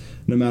 like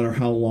no matter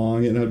how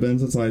long it had been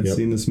since I had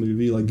seen this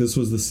movie, like this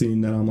was the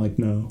scene that I'm like,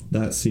 no,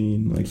 that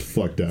scene like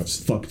fucked up.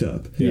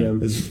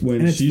 Is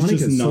when she's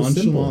just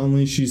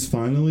nonchalantly, she's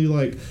finally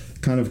like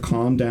kind of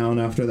calmed down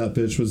after that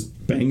bitch was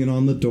banging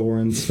on the door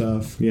and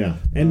stuff.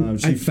 And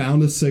she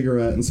found a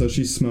cigarette, and so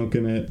she's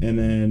smoking it, and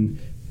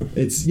then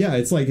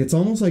it's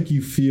almost like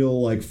you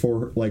feel like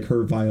for like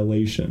her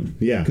violation,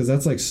 because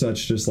that's like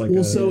such just like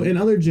so in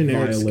other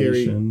generic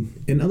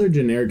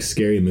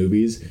scary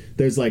movies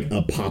there's like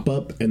a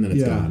pop-up and then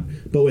it's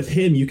gone, but with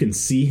him you can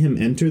see him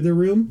enter the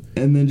room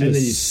and then you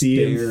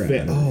see him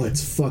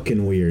it's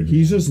fucking weird.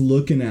 He's just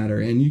looking at her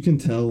and you can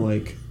tell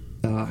like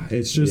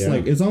it's just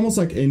like it's almost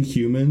like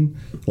Inhuman,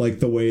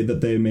 like the way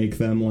that they make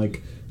them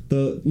like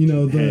the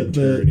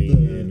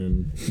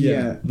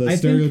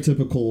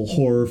stereotypical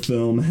horror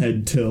film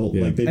head tilt.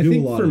 Like they do a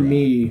lot of that. For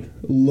me,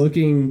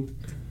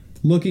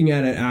 looking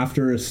at it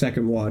after a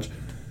second watch,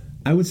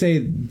 I would say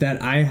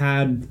that I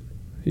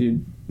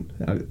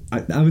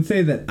would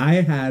say that I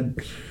had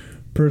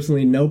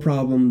personally no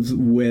problems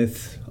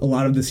with a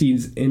lot of the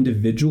scenes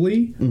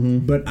individually,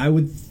 but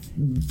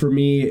for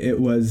me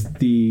it was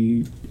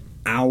the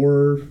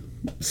hour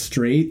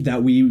straight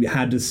that we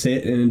had to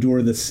sit and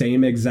endure the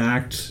same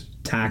exact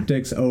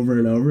tactics over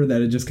and over,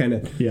 that it just kind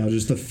of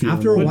just the feeling.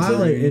 After a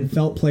while it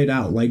felt played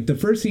out. Like the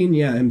first scene,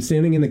 him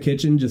standing in the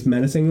kitchen just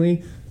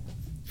menacingly,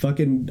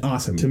 fucking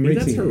awesome. To me,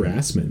 that's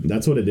harassment.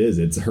 That's what it is.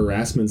 It's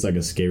harassment's like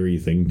a scary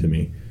thing to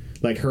me,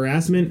 like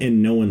harassment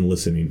and no one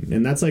listening.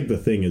 And that's like the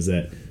thing, is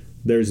that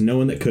there's no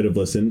one that could have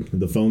listened.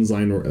 The phone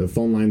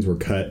lines were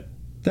cut.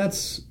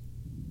 That's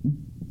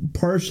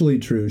partially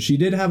true. She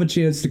did have a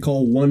chance to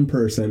call one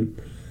person,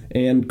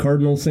 and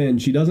cardinal sin,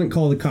 she doesn't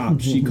call the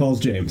cops, she calls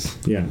James.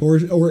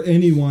 Or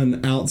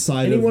anyone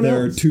outside of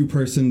their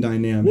two-person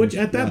dynamic. Which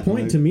at that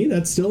point, to me,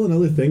 that's still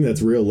another thing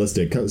that's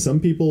realistic. Some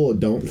people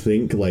don't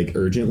think like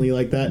urgently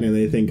like that, and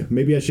they think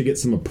maybe I should get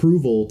some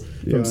approval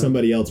from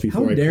somebody else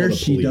before I call the police. How dare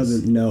she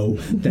doesn't know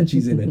that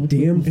she's in a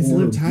damn It's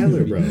Liv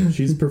Tyler, bro.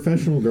 She's a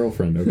professional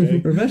girlfriend,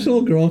 okay?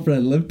 Professional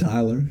girlfriend, Liv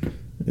Tyler.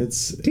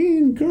 It's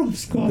Teen Girl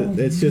Squad.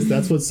 It's just,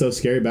 that's what's so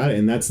scary about it,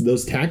 and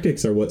those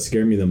tactics are what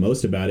scare me the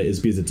most about it, is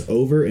because it's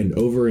over and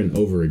over and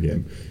over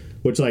again.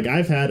 Which like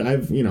I've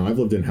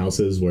lived in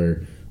houses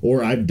where,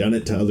 or I've done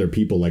it to other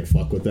people, like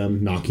fuck with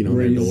them, knocking on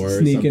their door,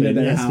 sneak into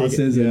their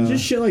houses, and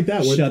just shit like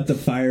that. Shut the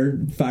fire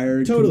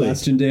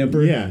combustion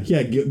damper.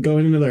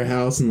 Going into their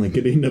house and like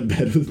getting into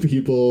bed with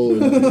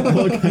people, and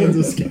all kinds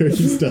of scary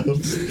stuff.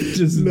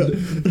 Just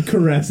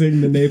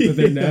caressing the nape of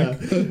their neck.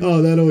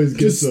 Oh, that always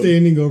gets just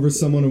standing over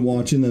someone and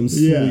watching them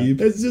sleep.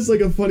 Yeah, it's just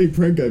like a funny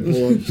prank I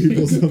pull on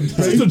people sometimes.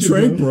 It's just a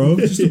prank, bro.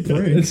 It's just a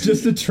prank. It's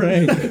just a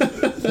prank.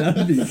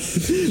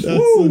 That's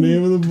the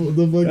name of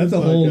the fucking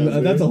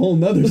podcast. That's a whole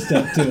nother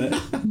step to it.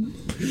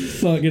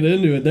 Fucking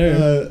into it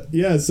there.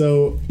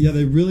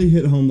 They really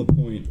hit home the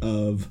point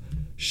of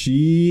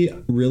she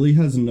really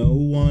has no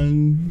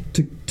one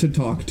to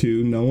talk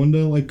to, no one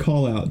to like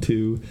call out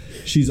to.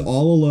 She's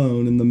all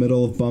alone in the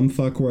middle of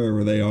bumfuck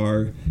wherever they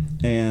are,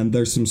 and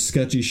there's some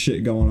sketchy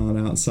shit going on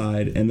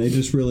outside, and they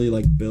just really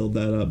like build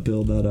that up.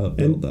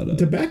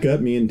 To back up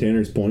me and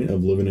Tanner's point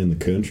of living in the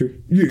country,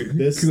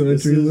 this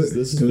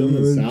is filmed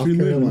in South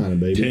Carolina,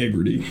 baby.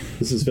 Integrity.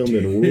 This is filmed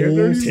in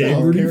rural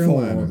South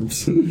Carolina.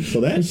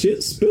 So that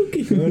shit's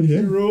spooky.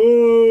 Country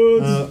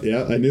roads.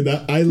 Yeah, I knew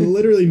that. I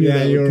literally knew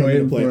that you would were come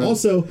into waiting play. for it.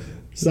 Also,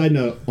 side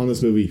note on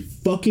this movie,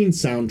 fucking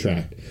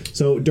soundtrack.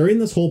 So during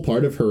this whole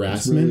part of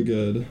harassment, really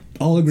good.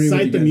 I'll agree with you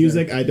cite the guys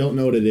music. there. I don't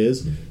know what it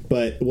is,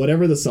 but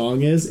whatever the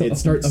song is, it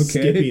starts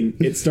skipping.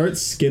 It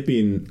starts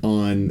skipping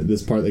on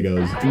this part that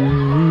goes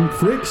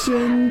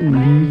friction,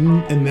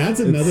 and that's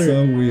another.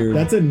 so weird.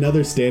 That's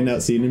another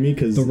standout scene to me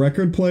because The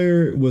record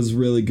player was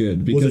really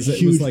good because a it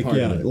huge was like part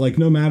of it. like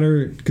no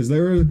matter, because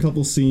there were a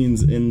couple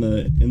scenes in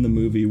the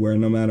movie where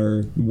no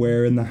matter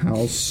where in the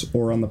house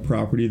or on the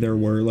property there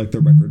were, like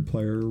the record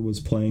player was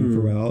playing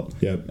throughout.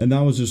 Yep. And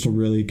that was just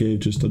gave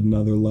just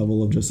another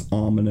level of just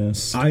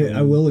ominous.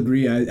 I will agree.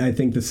 I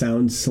think the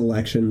sound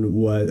selection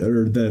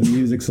or the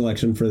music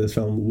selection for this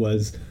film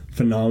was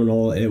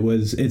phenomenal.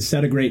 It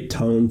set a great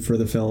tone for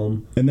the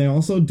film. And they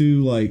also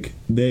do like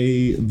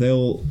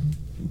they'll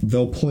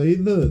play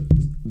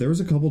there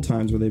was a couple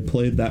times where they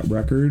played that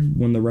record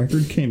when the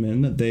record came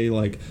in that they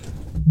like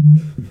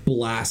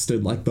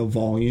blasted like the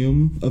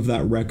volume of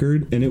that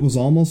record, and it was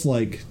almost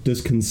like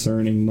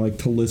disconcerting like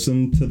to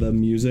listen to the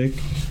music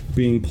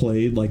being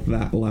played like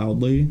that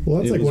loudly. well,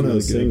 that's It like was one of really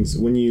those good. things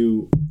when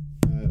you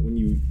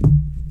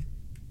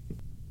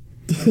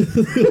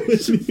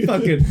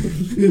Fucking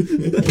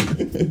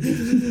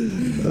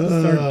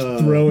start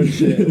throwing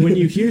shit. when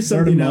you hear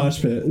Start a something mosh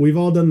out, pit. we've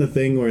all done the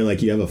thing where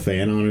like you have a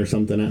fan on or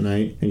something at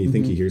night and you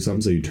think you hear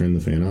something, so you turn the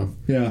fan off.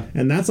 Yeah.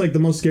 And that's like the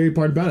most scary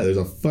part about it. There's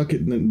a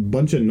fucking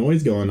bunch of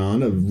noise going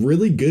on, a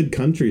really good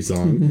country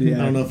song.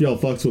 Yeah. I don't know if y'all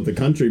fucks with the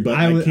country, but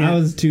I can't.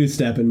 was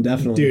two-stepping,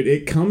 definitely. Dude,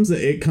 it comes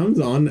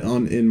on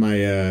in my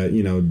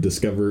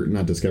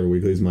not Discover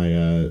Weeklies,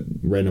 my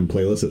random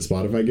playlist that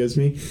Spotify gives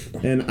me,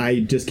 and I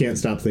just can't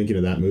stop thinking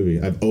of that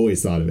movie. I've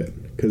always thought of it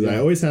because I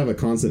always have a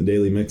constant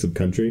daily mix of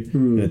country,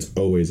 and it's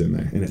always in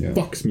there, and it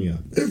fucks me up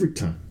every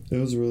time. It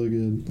was really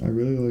good. I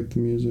really liked the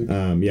music.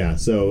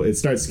 So it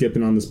starts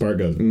skipping on this part,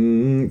 goes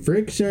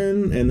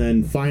friction, and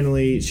then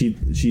finally she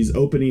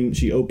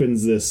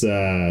opens this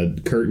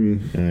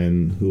curtain,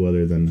 and who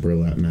other than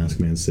Burlap Mask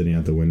Man sitting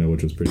out the window,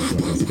 which was pretty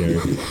fucking scary,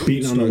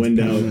 beating on the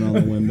Pounding on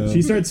the window.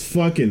 She starts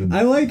fucking.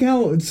 I like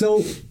how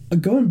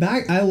going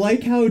back. I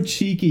like how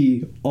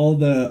cheeky all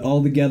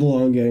the get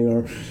along gang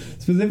are.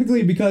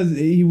 Specifically because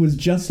he was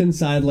just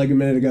inside like a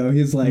minute ago.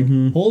 He's like,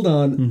 hold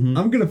on,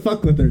 I'm gonna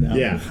fuck with her now.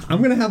 Yeah.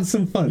 I'm gonna have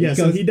some fun. Yeah,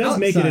 so he does outside.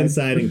 make it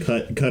inside and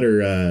cut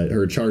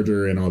her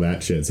charger and all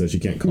that shit, so she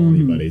can't call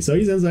anybody. So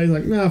he's inside. He's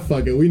like, nah,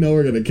 fuck it. We know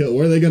we're gonna kill.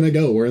 Where are they gonna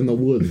go? We're in the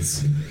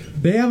woods.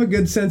 They have a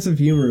good sense of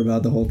humor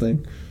about the whole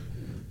thing.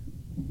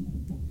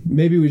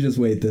 Maybe we just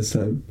wait this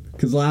time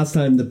because last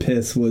time the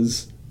piss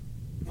was.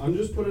 I'm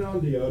just putting on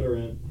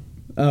deodorant.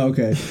 Oh,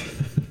 okay.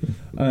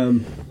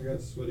 I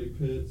got sweaty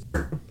pits.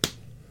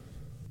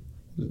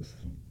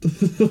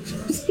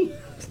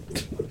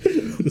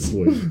 Just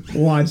wait.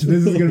 Watch,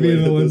 this is gonna be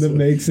the one that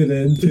makes it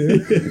in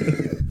too.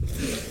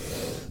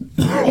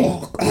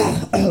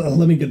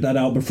 Let me get that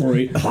out before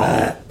we.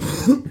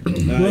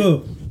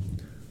 Whoa.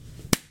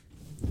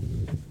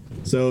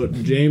 So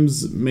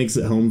James makes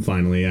it home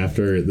finally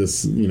after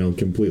this,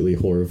 completely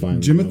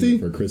horrifying Jimothy? moment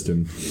for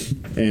Kristen.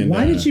 And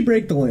Why did she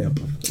break the lamp?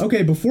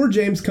 Okay, before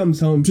James comes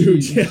home,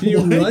 Dude, she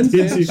why runs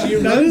did in. she- She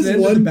that runs is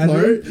into one the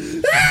bedroom.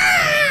 part.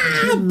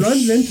 She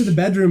runs into the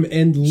bedroom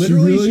and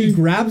literally really- she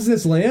grabs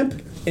this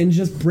lamp and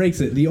just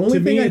breaks it. The only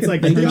To thing me, I it's could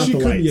like think turn of, off the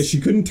lights. Yeah,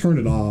 she couldn't turn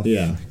it off.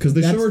 Yeah. Because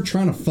they That's- show her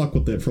trying to fuck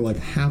with it for like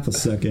half a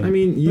second. I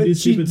mean, you do but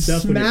she stupid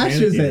stuff when you're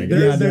smashes panicking, I it.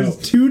 guess. There's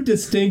two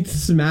distinct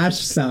smash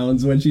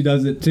sounds when she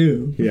does it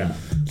too. Yeah.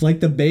 It's like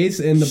the base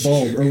and the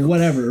bulb, or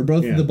whatever, or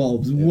both Yeah. of the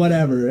bulbs,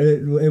 whatever.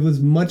 It was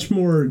much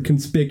more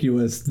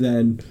conspicuous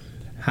than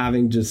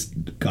having just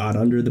got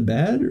under the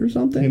bed or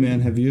something. hey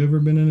man, have you ever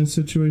been in a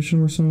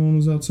situation where someone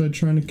was outside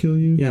trying to kill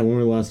you? Yeah, when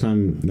was the last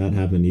time that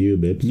happened to you,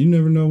 bitch? You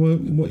never know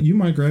what you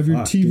might grab your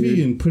Fuck, TV dude.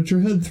 and put your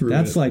head through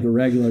That's it. like a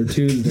regular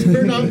Tuesday.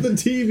 Turn off the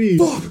TV.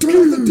 Fuck,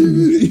 turn off the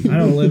TV. I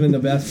don't live in the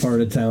best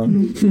part of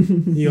town.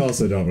 You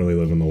also don't really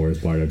live in the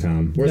worst part of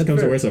town. Worst That's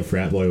comes to fair. worst, a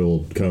frat boy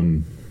will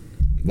come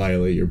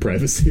violate your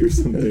privacy or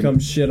something. Come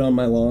shit on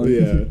my lawn.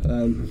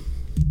 Yeah.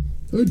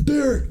 Hey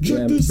Derek, check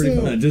Yeah, this pretty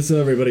out. fun. Just so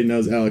everybody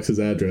knows Alex's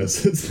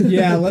address.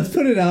 Yeah, let's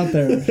put it out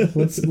there.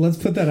 Let's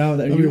put that out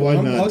there. I mean, why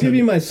not? I'll give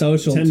you my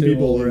social 10 too.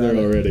 people while live we're there at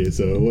it. already,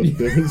 so what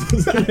difference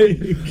does that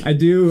make? I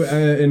do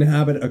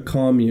inhabit a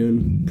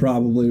commune,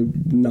 probably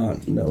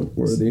not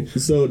noteworthy.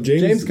 So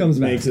James comes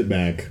back. makes it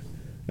back,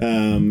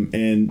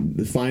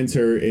 and finds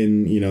her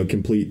in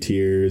complete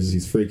tears.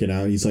 He's freaking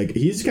out.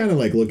 He's kind of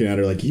like looking at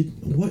her like,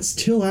 "What's?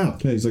 Chill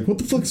out." Yeah, he's like, what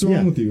the fuck's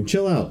wrong with you?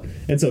 Chill out.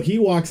 And so he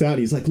walks out.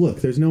 He's like,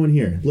 "Look, there's no one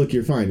here. Look,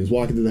 you're fine." He's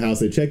walking through the house.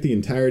 They check the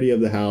entirety of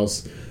the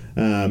house.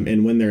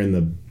 And when they're in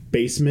the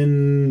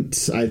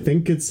basement, I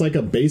think it's like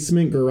a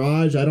basement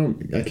garage. I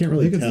can't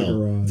really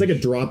tell. It's like a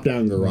drop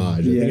down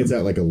garage. I think it's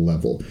at like a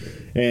level.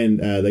 And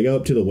they go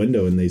up to the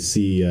window and they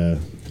see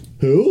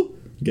who?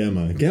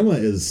 Gemma. Gemma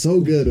is so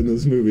good in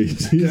this movie.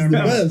 She's the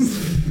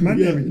best. My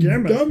name is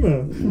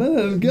Gemma. My name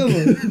is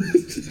Gemma.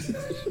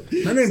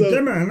 My name's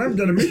Gemma, and I'm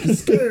gonna make you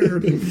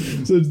scared.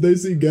 So they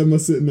see Gemma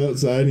sitting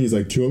outside, and he's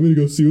like, "Do you want me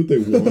to go see what they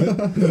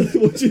want?"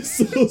 Which is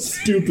so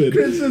stupid.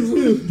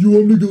 You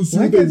want me to go see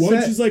what they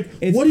want? She's like,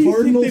 "What do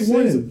you think they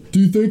want?" Like, do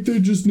you think they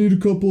just need a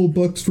couple of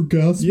bucks for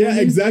gas? Yeah,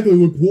 money? Exactly.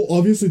 Like, well,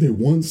 obviously they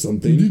want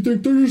something. Do you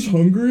think they're just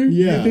hungry?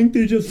 Yeah. Do you think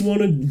they just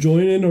want to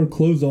join in or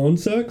close on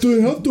sex?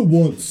 They have to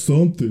want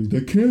something.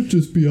 They can't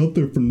just be out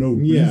there for no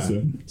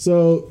reason.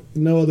 So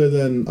no other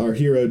than our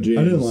hero James.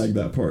 I didn't like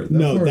that part.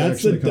 That part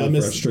that's the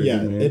dumbest.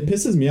 Yeah, it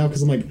pisses me off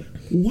because I'm like,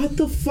 what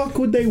the fuck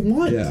would they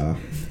want? Yeah.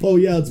 Oh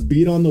yeah, let's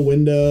beat on the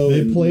window.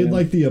 They played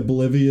like the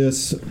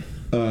oblivious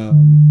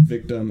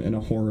victim in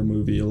a horror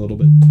movie, a little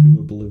bit too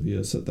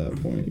oblivious at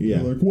that point. Yeah.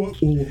 They're like, what?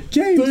 Well,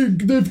 James,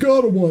 they've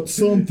got to want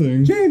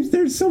something. James,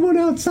 there's someone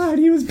outside.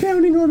 He was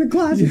pounding on the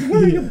glass. He's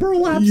wearing a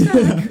burlap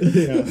sack.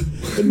 Yeah.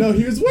 No,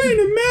 he was wearing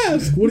a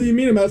mask. What do you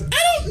mean a mask?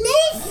 I don't know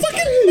a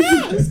fucking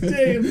mask,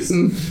 James.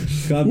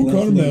 God what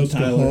kind of mask?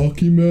 Tyler. A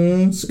hockey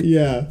mask?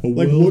 Yeah.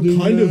 Like what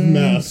kind of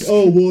mask?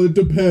 Oh, well, it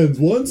depends.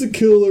 One's a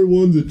killer,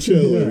 one's a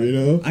chiller, you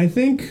know? I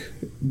think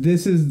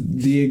this is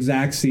the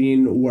exact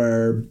scene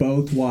where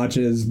both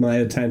watches my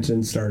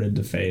attention started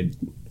to fade.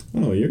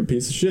 Oh, you're a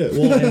piece of shit.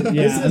 Well,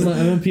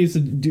 I'm a piece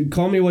of... Dude,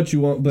 call me what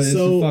you want, but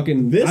so it's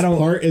fucking... This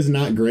part is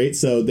not great,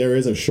 so there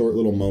is a short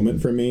little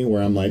moment for me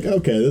where I'm like,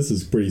 okay, this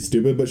is pretty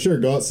stupid, but sure,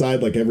 go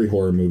outside like every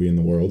horror movie in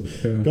the world.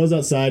 Yeah. Goes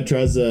outside,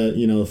 tries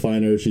to,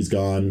 find her, she's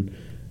gone.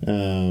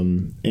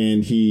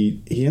 And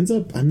he ends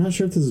up, I'm not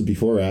sure if this is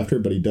before or after,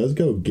 but he tries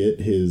to go get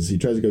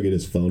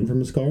his phone from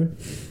his car.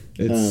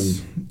 He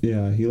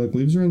like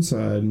leaves her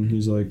inside and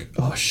he's like,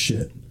 oh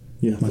shit,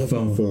 my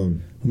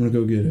phone. I'm gonna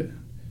go get it.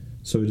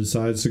 So he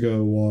decides to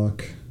go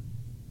walk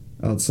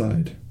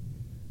outside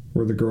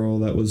where the girl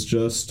that was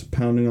just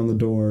pounding on the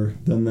door,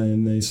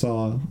 then they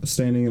saw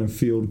standing in a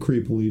field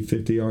creepily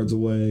 50 yards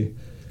away,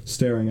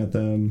 staring at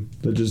them,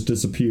 that just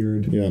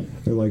disappeared. Yeah.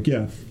 They're like,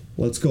 yeah,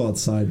 let's go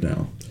outside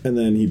now. And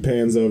then he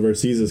pans over,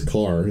 sees his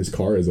car. His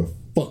car is a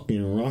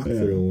fucking rock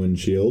through a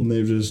windshield. And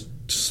they've just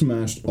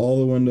smashed all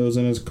the windows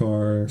in his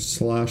car,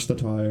 slashed the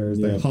tires.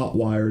 They hot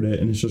wired it,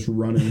 and it's just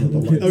running with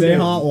the lights. They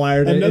hot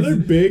wired it. Another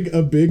big They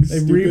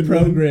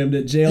reprogrammed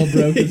it,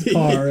 jailbroke his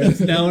car. It's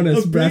now an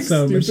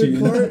espresso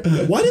machine.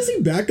 Why does he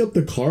back up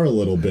the car a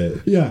little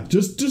bit? Yeah,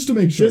 just to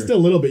make sure. Just a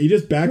little bit. He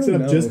just backs it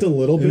up just a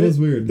little bit. It was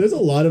weird. There's a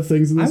lot of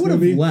things in this movie. I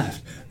would have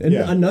left. And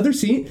another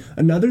scene,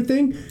 another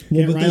thing.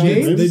 Well, but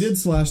they did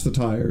slash the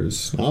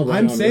tires.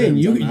 I'm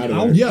saying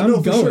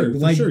I'm going.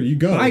 For sure, you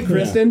go. Bye,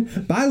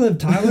 Kristen. Bye, Liv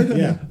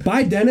Tyler.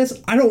 Bye,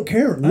 Dennis. I don't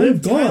care.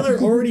 Liv Tyler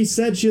already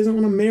said she doesn't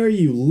want to marry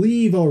you.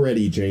 Leave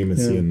already,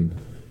 Jameson. Yeah.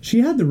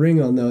 She had the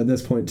ring on though at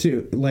this point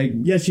too.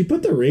 She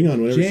put the ring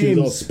on whenever she was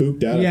all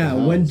spooked out. Yeah,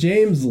 when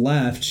James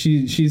left,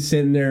 she's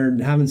sitting there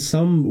having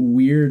some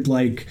weird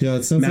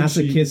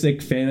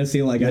masochistic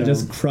fantasy. I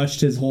just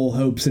crushed his whole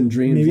hopes and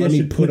dreams. Maybe Let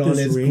me put on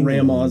his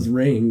grandma's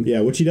ring.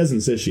 Yeah, which he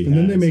doesn't say she. And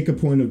then they make a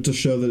point to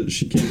show that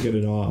she can't get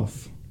it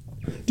off.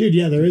 Dude,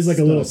 yeah, there is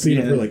a little scene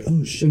of her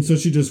oh shit. And so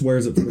she just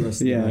wears it for the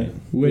rest of the night.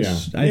 Which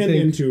I think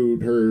into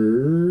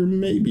her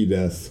maybe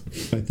death.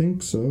 I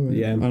think so.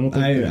 Yeah.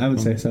 I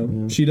would say so.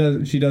 Yeah. She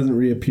doesn't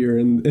reappear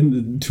in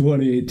the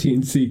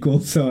 2018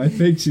 sequel, so I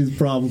think she's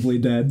probably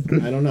dead.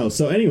 I don't know.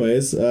 So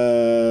anyways,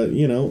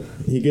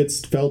 he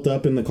gets felt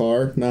up in the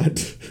car,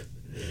 not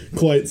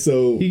quite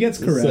so he gets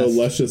caressed. So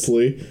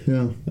lusciously.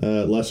 Yeah.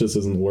 Luscious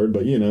isn't the word,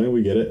 but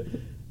we get it.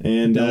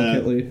 And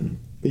delicately.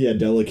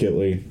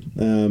 Delicately.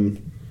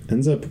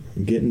 Ends up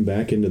getting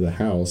back into the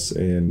house,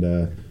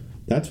 and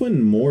that's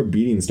when more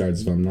beating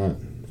starts. If I'm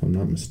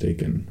not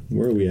mistaken,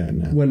 where are we at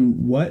now?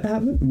 When what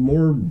happened?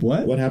 More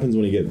what? What happens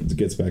when he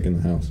gets back in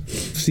the house?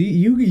 See,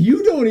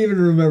 you don't even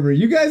remember.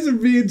 You guys are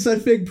being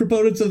such big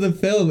proponents of the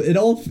film. It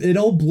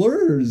all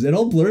blurs. It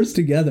all blurs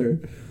together.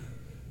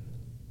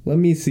 Let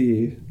me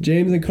see.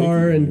 James and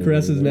Carr and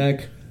caress his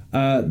neck.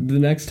 The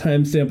next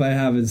timestamp I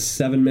have is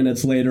 7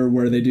 minutes later,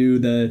 where they do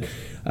the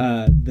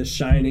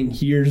shining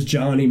 "Here's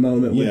Johnny"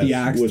 moment with the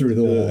axe through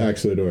the wall.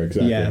 Axe through the door,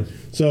 exactly. Yeah.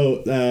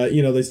 So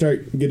they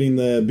start getting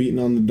the beating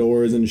on the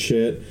doors and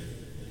shit,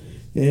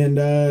 and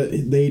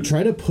they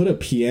try to put a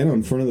piano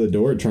in front of the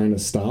door, trying to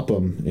stop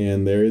them.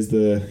 And there is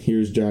the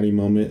 "Here's Johnny"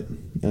 moment.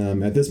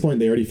 At this point,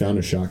 they already found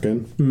a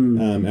shotgun.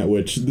 At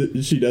which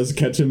she does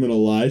catch him in a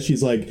lie.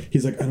 He's like, I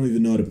don't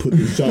even know how to put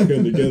this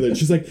shotgun together. And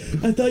she's like,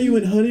 I thought you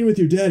went hunting with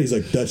your dad. He's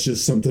like, that's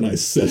just something I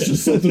said.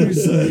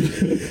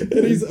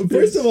 And he's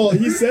first of all,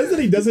 he says that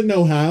he doesn't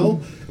know how.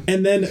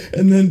 And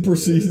then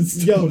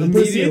proceeds to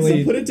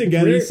put it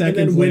together. 3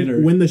 seconds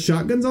later, when the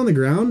shotgun's on the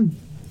ground,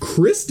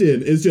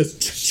 Kristen is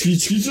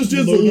she's just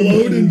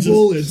loading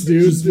bullets,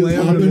 dude. Just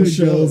popping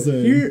shells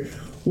in.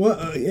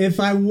 If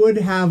I would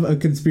have a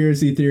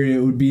conspiracy theory, it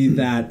would be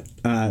that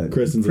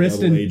Kristen's a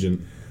double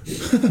agent.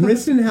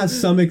 Kristen has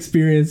some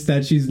experience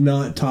that she's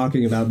not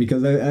talking about,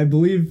 because I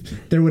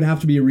believe there would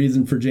have to be a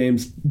reason for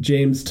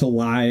James to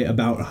lie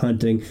about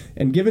hunting.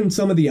 And given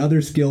some of the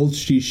other skills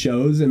she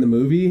shows in the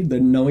movie, the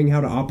knowing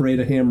how to operate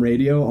a ham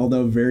radio,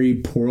 although very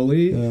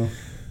poorly, Yeah.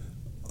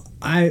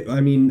 I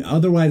mean,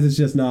 otherwise it's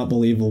just not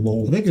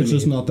believable. I think to it's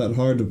just me. not that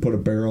hard to put a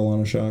barrel on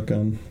a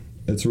shotgun.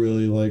 It's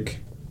really like,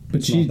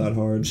 But it's not that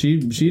hard. She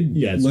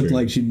Yeah, it's looked true.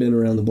 like she'd been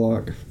around the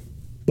block.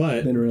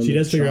 But Been around she the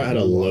does figure out how to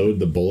shotgun block. load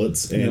the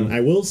bullets, and Yeah.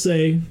 I will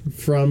say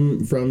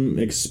from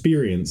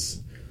experience,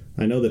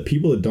 I know that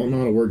people that don't know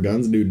how to work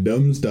guns do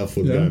dumb stuff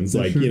with Yeah, guns, they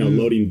like sure do.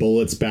 loading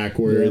bullets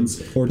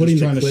backwards, Or putting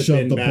just trying to clip shove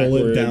in the bullet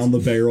backwards. down the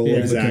barrel of the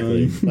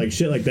Exactly, gun. like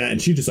shit like that,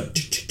 and she just like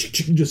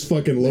just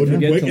fucking loaded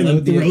Forget quick to and then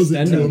load the throws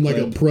it to extendo him like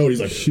a clip. pro.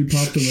 He's like, She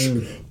popped him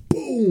in.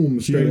 boom,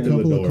 She had straight a to the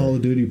couple of door. Call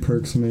of Duty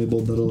perks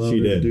enabled that allowed She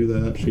her did to do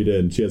that. She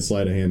did. She had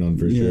sleight of hand on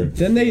for Yeah. sure.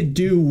 Then they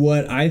do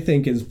what I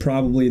think is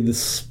probably the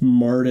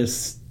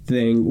smartest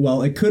thing.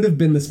 Well, it could have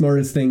been the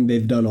smartest thing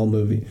they've done all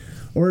movie.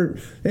 Or,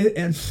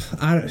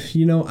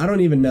 I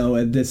don't even know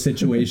at this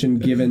situation,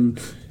 given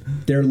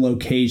their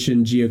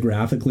location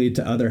geographically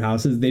to other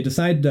houses. They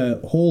decide to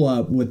hole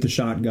up with the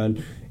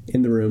shotgun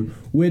in the room,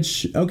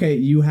 which, okay,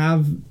 you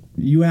have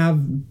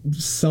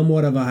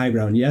somewhat of a high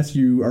ground. Yes,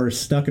 you are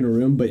stuck in a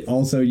room, but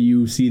also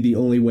you see the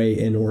only way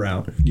in or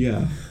out.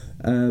 Yeah.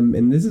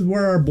 And this is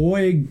where our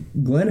boy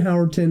Glenn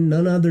Howerton,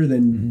 none other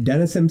than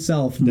Dennis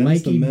himself,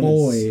 Dennis the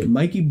Menace.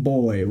 Mikey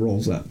Boy,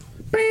 rolls up.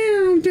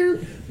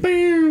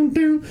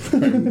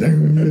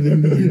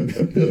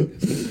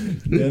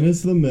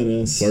 Dennis the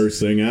Menace. First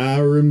thing I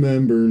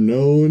remember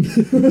knowing.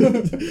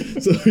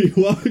 So he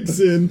walks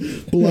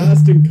in,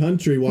 blasting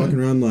country, walking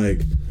around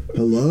like,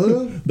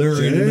 hello? There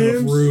ain't James?"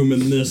 enough room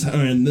in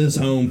this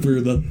home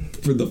for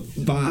the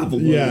five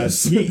of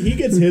Yes, us. he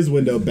gets his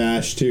window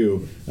bashed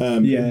too.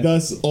 Yeah.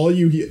 Thus, all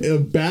you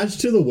bash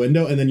to the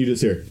window, and then you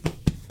just hear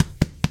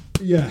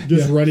Yeah.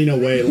 just running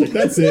away. Like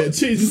that's it.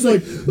 She's just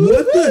like,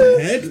 what the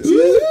heck,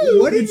 dude?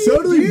 What did It you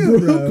totally do,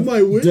 broke bro?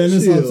 my windshield.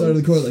 Dennis outside of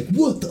the car like,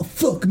 what the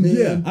fuck, man?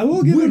 Yeah. I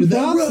will give Where him did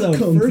that props rock though.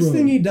 come First from?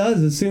 thing he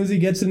does as soon as he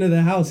gets into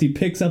the house, he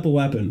picks up a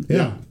weapon.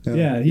 Yeah.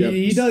 Yeah, Yep.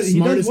 he does. He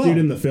Smartest does well. dude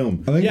in the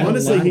film. I think Yeah,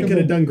 honestly, he lack could have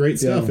of a- done great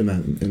stuff yeah. in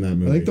that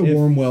movie. I think the If-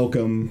 warm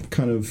welcome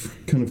kind of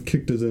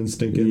kicked his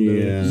instinct into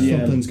Yeah.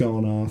 something's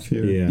going off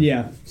here. Yeah.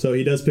 Yeah. So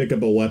he does pick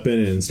up a weapon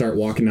and start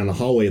walking down the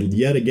hallway.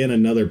 Yet again,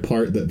 another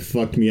part that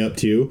fucked me up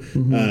too.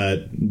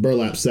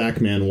 Burlap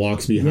Sack Man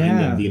walks behind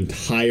Yeah. him the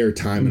entire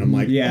time, and I'm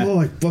like, Yeah. oh,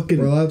 I fucking.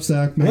 Burlap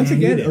Sack Man. Once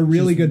again, a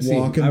really good just scene.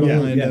 walking I will-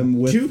 behind yeah. him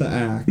with Two- the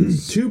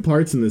axe. Two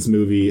parts in this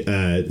movie.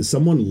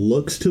 Someone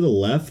looks to the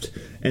left,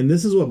 and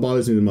this is what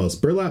bothers me the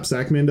most. Burlap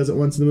Sack Man does it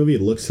once in the movie.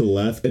 It looks to the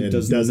left and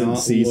does doesn't not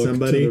see look to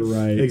somebody. the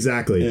right.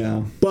 Exactly.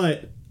 Yeah.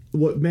 But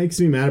what makes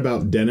me mad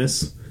about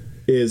Dennis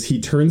is he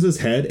turns his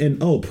head and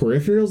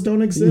peripherals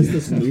don't exist.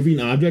 This moving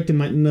object in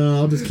my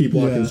I'll just keep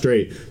walking Yeah.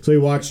 straight. So he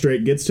walks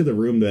straight, gets to the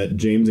room that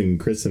James and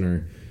Kristen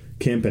are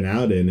camping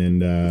out in,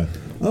 and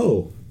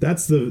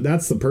that's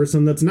the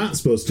person that's not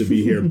supposed to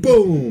be here.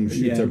 Boom!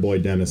 Shoots Yeah. our boy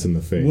Dennis in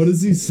the face. What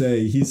does he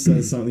say? He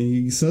says something.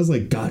 He says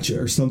like "gotcha"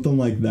 or something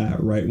like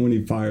that, right when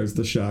he fires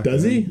the shotgun.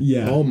 Does he?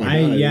 Yeah. Oh my god! I-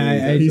 didn't yeah,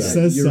 catch I- He that.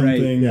 says You're right.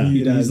 something. Yeah.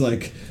 He does. he's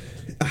like,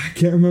 I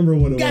can't remember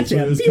what it was, Gotcha.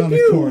 but it was Pew, kind of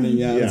pew. corny.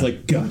 Yeah, Yeah. it's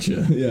like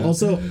gotcha. Yeah.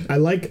 Also, I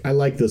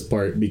like this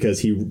part because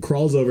he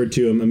crawls over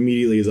to him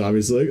immediately. Is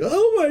obviously like,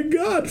 "Oh my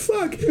god,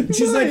 fuck!" And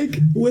she's like,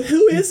 well,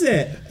 "Who is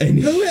it? And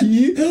who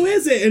he-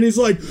 is it?" And he's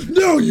like,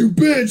 "No, you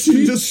bitch!"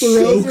 He just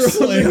throws her on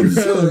slams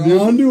the her ground,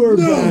 dude. onto her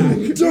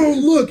No, back.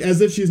 don't look,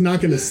 as if she's not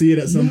going to see it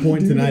at some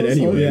point dude, tonight that's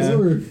anyway.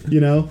 hardcore. You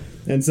know.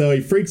 And so he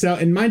freaks out,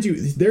 and mind you,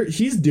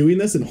 he's doing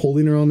this and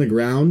holding her on the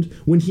ground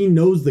when he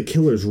knows the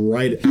killer's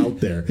right out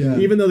there. Yeah.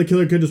 Even though the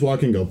killer could just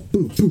walk and go,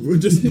 boo, boo,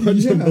 and just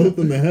punch them Yeah. both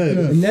in the head.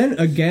 Yeah. And then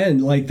again,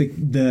 like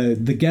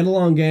the Get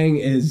Along gang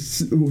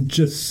is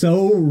just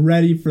so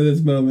ready for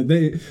this moment.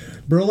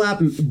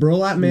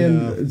 Burlap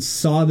Man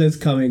saw this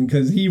coming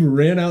because he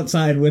ran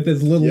outside with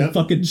his little Yep.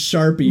 fucking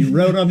Sharpie,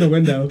 wrote on the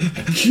window.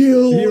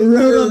 Kill He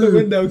wrote on the her.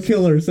 window,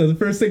 "kill her." So the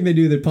first thing they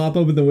do, they pop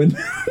open the window,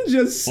 and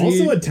just see.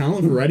 Also a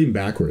talent for writing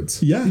backwards.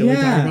 Yeah. Can we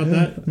Yeah. talk about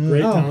that?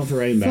 Great Oh, talent for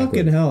writing backwards.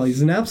 fucking hell,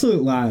 he's an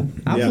absolute lad.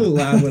 Absolute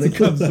lad when it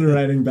comes to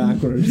writing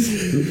backwards.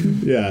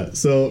 Yeah,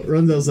 so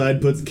runs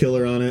outside, puts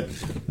killer on it.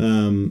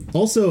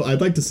 Also,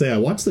 I'd like to say I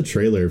watched the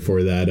trailer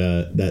for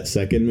that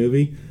second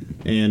movie,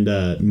 and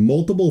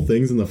multiple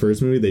things in the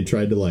first movie they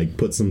tried to like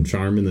put some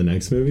charm in the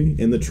next movie.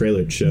 In the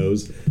trailer, it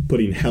shows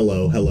putting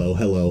hello, hello,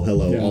 hello,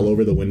 hello Yeah. all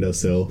over the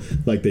windowsill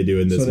like they do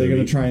in this So they're movie.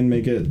 gonna try and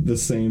make it the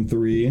same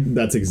three.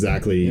 That's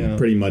exactly Yeah.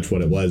 pretty much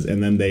what it was.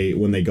 And then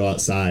when they go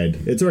outside,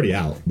 it's already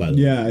out. By the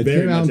way. Yeah, it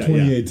Very came out much in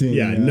yeah. 2018,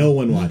 Yeah, yeah. no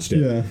one watched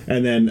it. Yeah.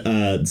 And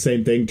then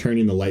same thing,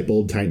 turning the light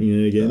bulb,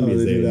 tightening it again Oh,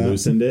 because they they do that.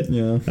 loosened it.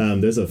 Yeah.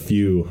 There's a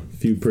few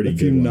pretty A good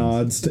few ones.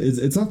 nods.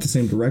 It's not the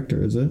same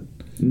director, is it?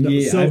 No,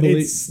 Yeah, so I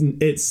believe-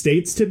 it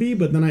states to be,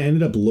 but then I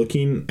ended up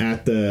looking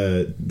at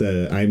the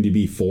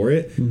IMDb for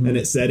it, Mm-hmm. and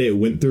it said it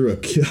went through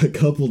a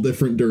couple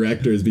different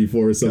directors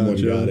before someone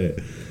Gotcha. got it.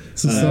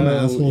 So some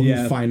asshole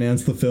yeah. who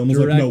financed the film was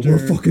like, no, Director-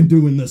 we're fucking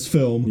doing this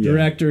film.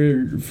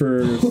 Director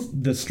for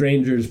The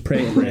Strangers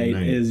Pray at Night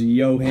Night. is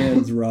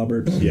Johannes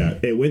Roberts. Yeah,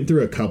 it went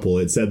through a couple.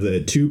 It said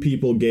that 2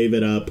 people gave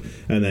it up,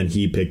 and then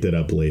he picked it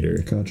up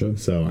later. Gotcha.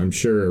 So I'm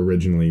sure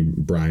originally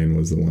Brian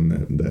was the one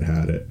that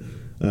had it.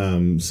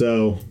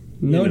 So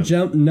No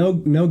you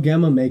know, no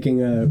Gemma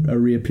making a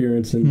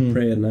reappearance in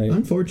Pray at Night.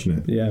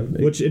 unfortunate. Yeah.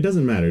 Which it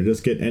doesn't matter.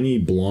 Just get any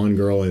blonde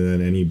girl and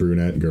then any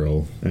brunette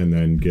girl, and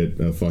then get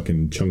a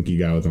fucking chunky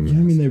guy with a mask. Yeah,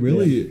 I mean, they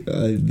really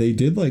they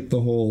did like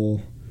the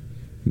whole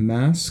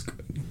mask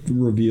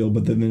reveal,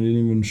 but then they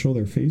didn't even show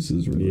their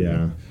faces. Really.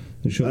 Yeah.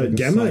 They showed like a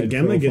Gemma side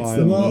gets the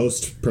profile.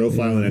 most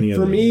profile in any of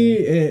For those. me,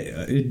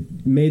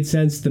 it made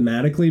sense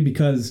thematically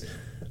because,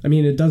 I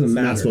mean, it doesn't It's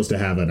matter. not supposed to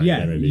have an Yeah,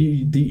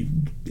 identity.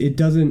 it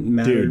doesn't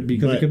matter Dude,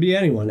 because but- it could be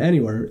anyone,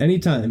 anywhere,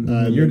 anytime.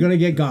 You're gonna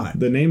get got.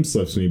 The name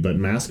slips me, but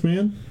Mask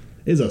Man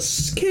is a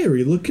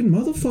scary looking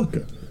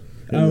motherfucker.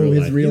 in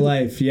His real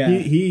life, yeah.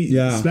 He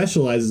Yeah.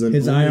 specializes in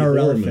His only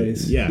IRL horror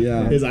movies. face. Yeah.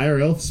 Yeah. His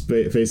IRL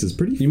face is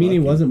pretty. You mean he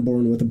fucking- wasn't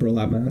born with a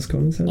burlap mask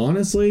on his head?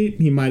 Honestly,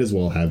 he might as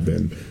well have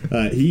been.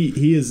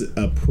 He is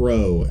a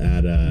pro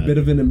at. Bit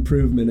of an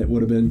improvement, it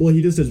would have been. Well,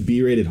 he just does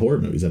B-rated horror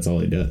movies. That's all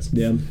he does.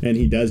 Yeah. and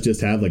he does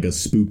just have like a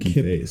spooky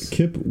face.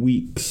 Kip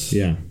Weeks.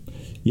 Yeah,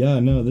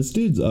 Yeah, no, this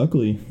dude's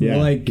ugly. yeah.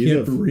 More like He's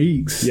Kip a-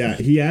 Reeks. Yeah,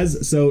 he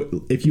has.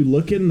 So if you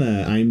look in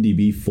the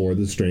IMDb for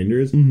The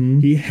Strangers, Mm-hmm.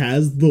 he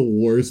has the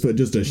worst, but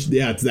just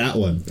it's that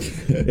one.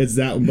 It's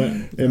that one, but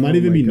it might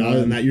even my be God. not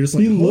than that. You're just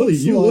like, He holy,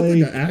 looks you look like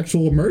like- an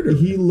actual murderer.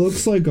 He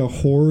looks like a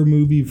horror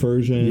movie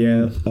version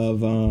Yeah.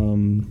 of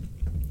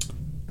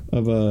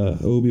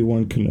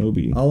Obi-Wan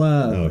Kenobi.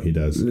 I'll he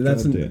does.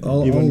 That's God damn.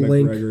 I'll Ewan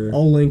link. McGregor.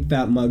 I'll link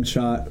that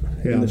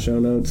mugshot in Yeah. the show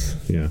notes.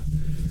 Yeah.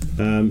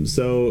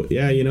 So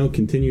yeah,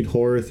 continued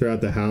horror throughout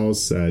the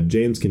house.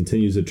 James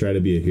continues to try to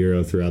be a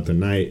hero throughout the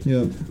night.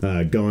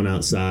 Yep. Going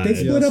outside. They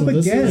split Yeah, up so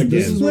this again. is- They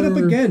this is split up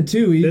where- again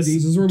too. He this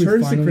This is where we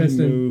turns to finally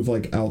Kristen. move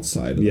like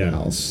outside of Yeah. the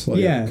house. Like,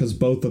 Yeah. because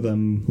both of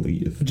them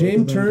leave. Both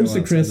James of them turns go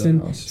to outside the Kristen,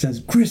 house.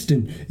 says,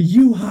 "Kristen,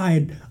 you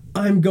hide.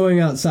 I'm going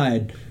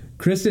outside."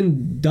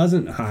 Kristen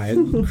doesn't hide.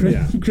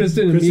 Yeah.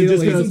 Kristen just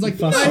immediately goes like,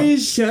 fucks "No." off. Are you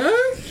sure?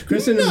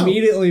 Kristen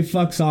immediately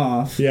fucks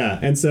off. Yeah,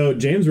 and so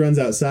James runs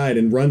outside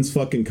and runs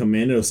fucking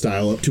commando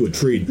style up to a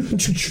tree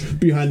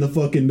behind the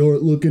fucking door,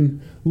 looking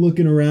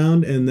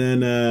around, and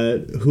then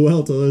who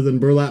else other than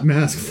Burlap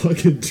Mask,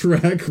 fucking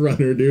track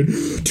runner, dude,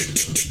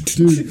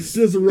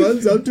 just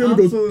runs up to him and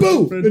goes Absolute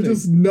boom, sprinting. and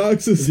just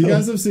knocks his. If you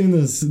guys have seen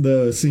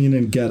the scene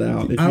in Get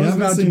Out, if I you was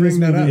haven't about to seen bring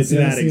this that movie, up. it's It's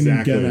that that scene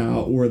exactly. in Get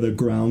Out where the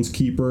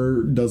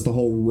groundskeeper does the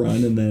whole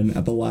run and then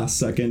at the last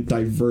second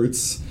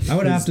diverts. I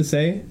would his- have to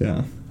say,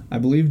 Yeah. I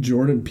believe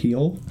Jordan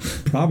Peele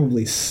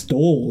probably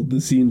stole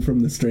the scene from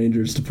The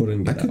Strangers to put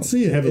in I Get could Out.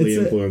 see it. Heavily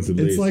It's influenced at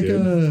It's least, like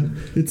dude.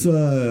 it's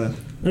a.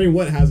 I mean,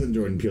 what hasn't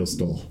Jordan Peele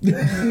stole? You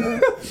know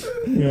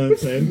what I'm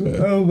saying?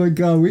 Oh my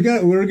god,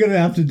 we're gonna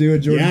have to do a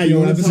Jordan Yeah, you Peele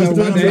wanna episode talk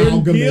one about day.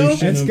 Jordan Peele?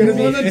 Amalgamation It's of gonna all-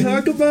 be Want to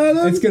talk about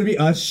him? It's gonna be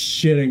us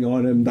shitting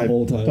on him the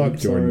whole time. Fuck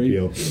Jordan Sorry.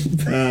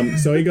 Peele.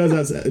 So he goes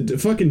outside.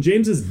 Fucking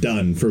James is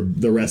done for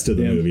the rest of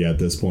the Yeah. movie at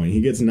this point.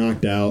 He gets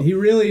knocked out. He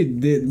really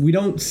did. We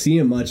don't see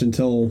him much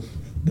until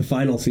the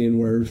final scene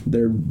where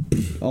they're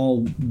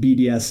all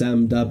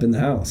BDSM'd up in the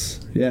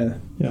house. Yeah,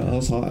 Yeah, that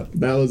was hot.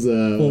 That was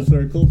full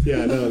circle.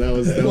 yeah, no, that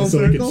was Full so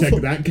we could circle?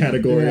 check that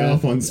category Yeah.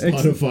 off on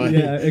Spotify.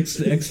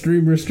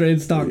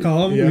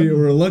 Extremerestraints.com. Yep. We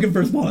were looking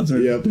for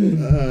sponsors. Yep.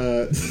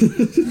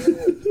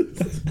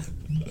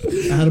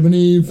 Adam and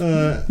Eve.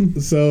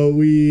 So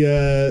we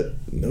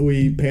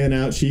pan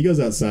out. She goes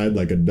outside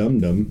like a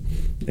dum-dum,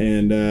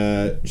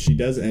 and she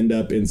does end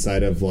up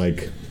inside of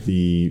like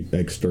the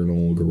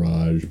external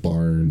garage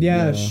barn.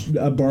 Yeah,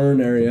 a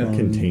barn area.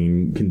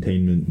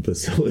 Containment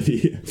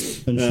facility.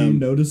 And she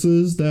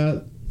notices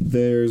that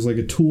there's like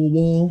a tool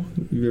wall.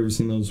 You've ever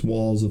seen those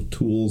walls of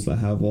tools that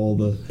have all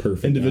the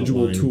Perfect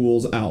individual outline.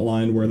 tools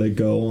outlined where they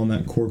go on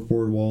that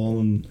corkboard wall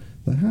and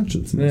the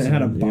hatchets? And it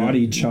had a missing.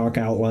 body chalk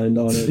outlined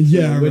on it.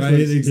 Yeah, which right.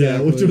 was-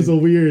 Exactly. Yeah, which was a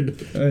weird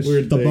The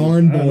thing.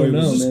 barn I don't boy know,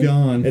 was just man.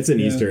 gone. It's an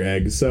Yeah. Easter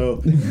egg. So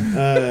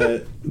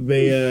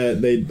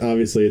they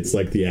obviously it's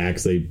like the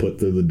axe they put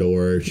through the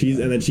door.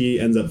 And then she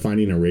ends up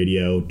finding a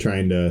radio,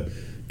 trying to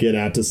get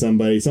out to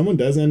somebody. Someone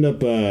does end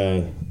up.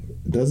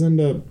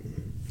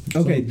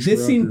 Okay, Some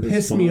this scene trucker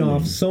pissed me responding.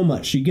 off so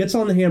much. She gets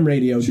on the ham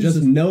radio,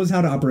 just knows how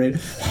to operate.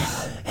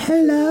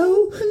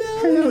 Hello.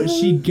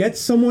 She gets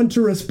someone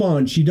to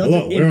respond. She doesn't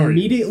Hello, where are you?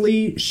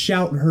 immediately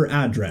shout her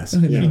address.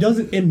 Yeah. She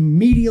doesn't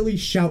immediately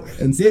shout,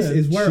 "This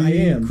is where I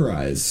am."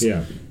 Cries.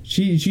 Yeah.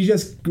 She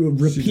just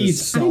repeats,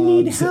 just "I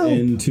need sobs help.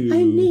 into-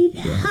 I need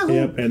help."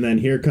 Yep. And then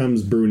here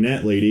comes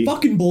brunette lady.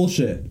 Fucking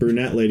bullshit.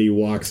 Brunette lady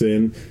walks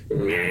in.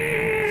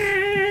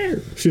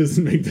 She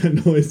doesn't make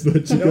that noise,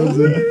 but she comes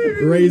in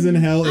raising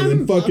hell and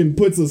then fucking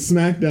puts a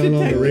smackdown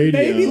on the radio.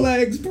 Baby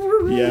legs.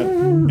 Yep.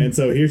 And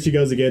so here she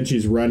goes again.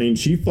 She's running.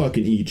 She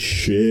fucking eats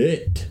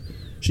shit.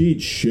 She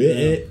eats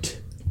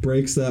shit.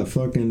 Breaks that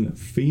fucking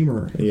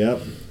femur.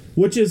 Yep.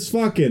 which is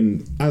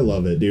fucking. I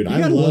love it, dude. You I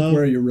gotta love look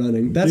where you're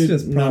running. That's Dude,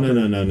 just proper,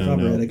 proper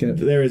no. etiquette.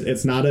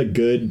 It's not a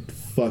good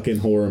fucking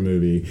horror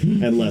movie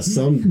unless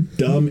some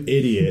dumb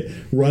idiot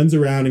runs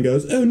around and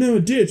goes, "Oh no, a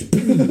ditch."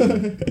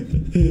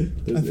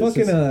 I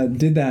fucking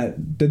did that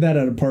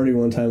at a party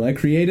one time. I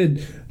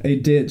created a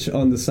ditch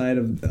on the side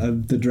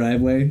of the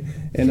driveway,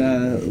 and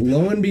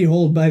lo and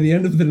behold, by the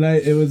end of the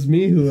night, it was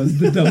me who was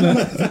the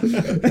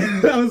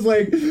dumbass. I was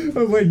like,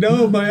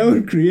 no, my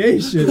own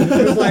creation.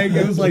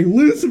 It was like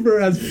Lucifer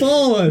has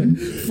fallen.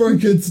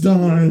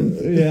 Frankenstein.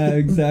 Yeah,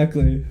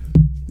 exactly.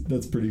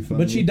 That's pretty funny.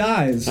 But she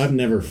dies. I've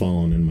never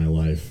fallen in my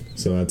life,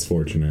 so that's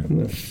fortunate.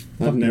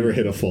 I've never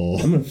hit a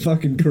fall. I'm gonna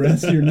fucking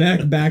caress your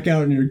neck back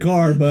out in your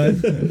car,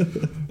 bud.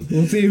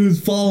 We'll see who's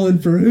falling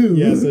for who.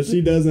 Yeah, so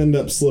she does end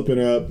up slipping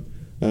up,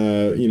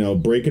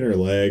 breaking her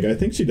leg. I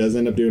think she does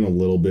end up doing a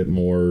little bit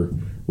more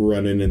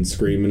running and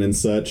screaming and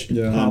such.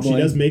 Yeah. She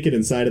does make it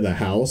inside of the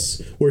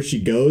house where she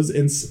goes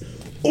and...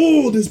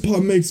 Oh, this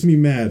part makes me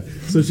mad.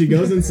 So she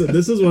goes inside.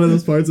 This is one of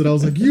those parts that I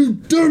was like, you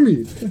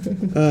dummy.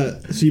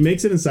 She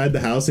makes it inside the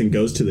house and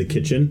goes to the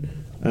kitchen.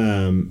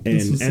 And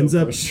ends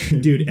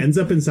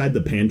up inside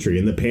the pantry,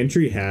 and the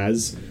pantry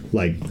has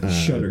like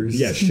shutters.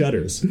 Yeah,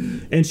 shutters,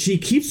 and she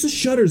keeps the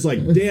shutters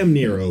like damn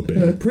near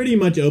open, pretty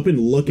much open,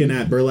 looking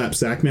at Burlap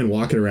Sackman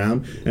walking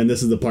around. And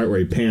this is the part where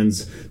he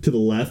pans to the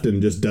left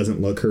and just doesn't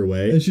look her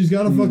way. And she's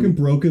got a fucking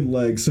broken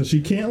leg, so she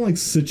can't like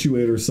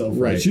situate herself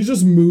Right. She's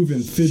just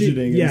moving,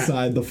 fidgeting Yeah.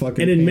 inside the fucking.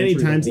 And in many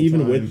pantry the times, whole even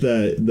time. with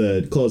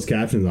the closed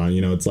captions on,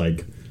 it's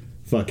like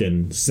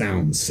fucking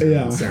sounds.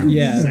 Yeah.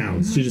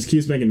 She just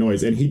keeps making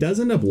noise, and he does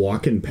end up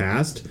walking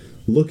past,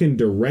 looking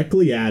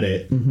directly at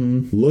it,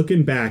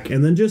 looking back,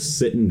 and then just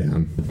sitting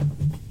down.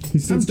 He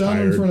sits down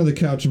in tired. front of the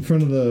couch, in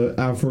front of the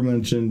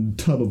aforementioned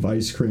tub of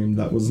ice cream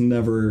that was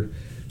never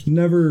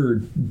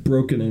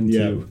broken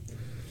into.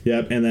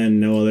 Yep, and then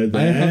no other than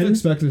I have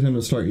expected him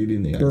to start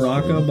eating the ice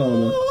Barack cream.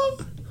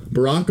 Obama.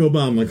 Barack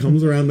Obama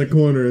comes around the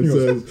corner and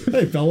says,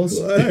 Hey fellas,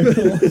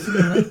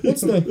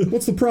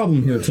 what's the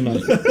problem here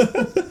tonight?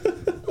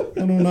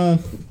 I don't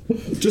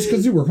just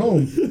because you were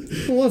home,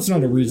 well, that's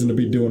not a reason to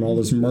be doing all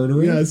this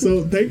murdering. yeah,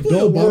 so thankfully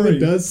Don't Obama worry.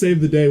 does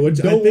save the day, which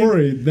I Don't think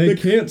worry, they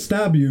can't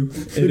stab you.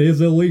 It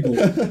is illegal.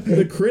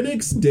 the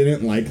critics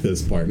didn't like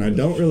this part, and I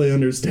don't really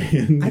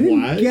understand I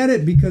didn't why. get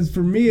it because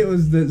for me it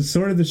was the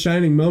sort of the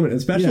shining moment,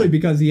 especially Yeah.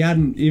 because he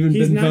hadn't even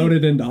He's been not-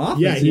 voted into office.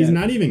 Yeah, he's yet.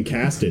 not even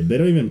casted. They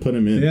don't even put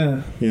him in.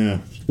 Yeah. Yeah.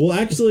 Well,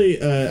 actually,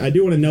 I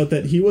do want to note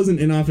that he wasn't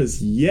in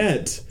office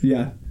yet.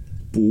 Yeah.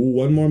 Ooh,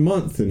 one more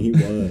month, and he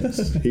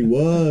was. He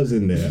was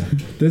in there.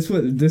 This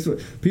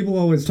was. People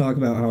always talk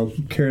about how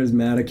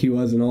charismatic he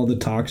was in all the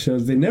talk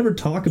shows. They never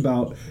talk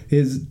about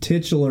his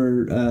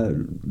titular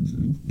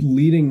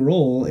leading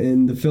role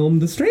in the film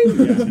The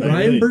Strangers.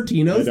 Ryan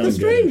Bertino's The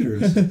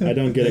Strangers. I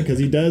don't get it because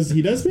he does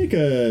make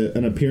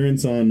an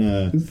appearance on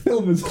This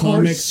film is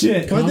comics.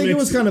 shit. Well, I think it Comics-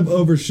 was kind of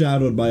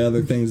overshadowed by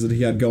other things that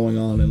he had going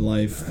on in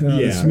life.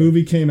 This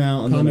movie came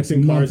out, and Comics then a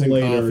and month Cars and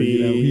later,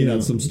 Coffee. he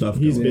had some stuff.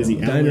 He's going busy.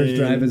 on. Diners, Ellen,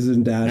 Drive-ins,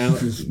 and Al-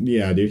 Dashes.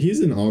 yeah, dude,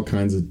 he's in all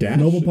kinds of dash.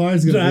 Noble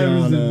Pie's gonna be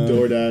Drivers on. and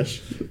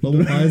DoorDash.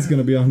 Noble Pie's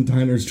gonna be on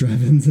Diners,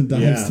 Drive-ins, and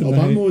Dives Yeah, tonight.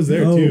 Obama was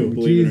there Oh, too.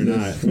 Believe it or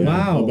Jesus. not. Yeah,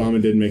 Wow.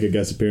 Obama did make a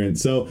guest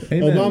appearance. So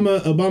Amen.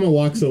 Obama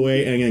walks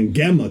away, and then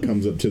Gemma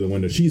comes up to the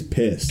window. She's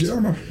pissed.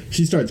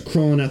 She starts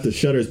crawling out the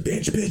shutters.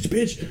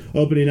 Bitch.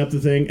 Opening up the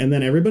thing, and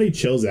then everybody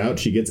chills out.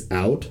 She gets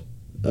out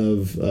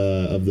of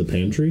the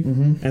pantry,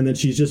 and then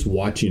she's just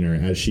watching her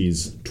as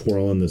she's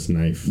twirling this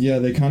knife. Yeah,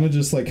 they kind of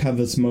just like have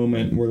this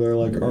moment where they're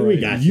like, "All We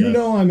right, got you ya."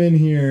 know I'm in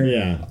here.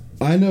 Yeah.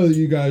 I know that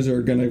you guys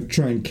are gonna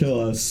try and kill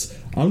us.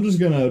 I'm just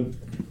gonna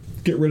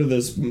get rid of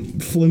this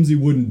flimsy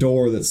wooden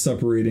door that's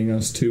separating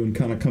us two and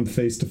kind of come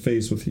face to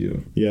face with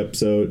you." Yep.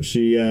 So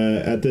she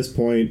at this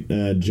point,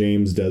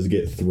 James does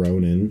get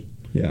thrown in.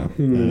 Yeah,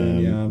 and then,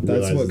 yeah.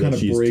 That's realizes what kind that of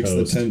she's breaks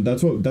toast.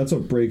 That's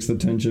what breaks the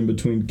tension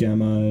between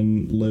Gemma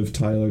and Liv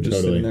Tyler, just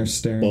Totally. sitting there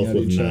staring Both at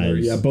with each other.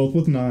 knives. Yeah, both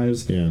with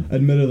knives. Yeah.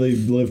 Admittedly,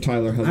 Liv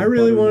Tyler has. I a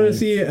really butter wanted to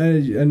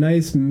knife. see a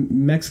nice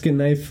Mexican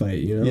knife fight.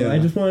 Yeah. I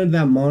just wanted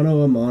that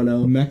mano a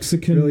mano.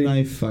 Mexican Really-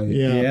 knife fight.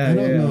 Yeah. I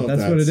don't know if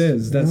That's what it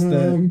is. That's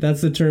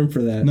the term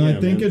for that. No, Yeah, I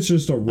think man. it's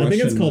just a I think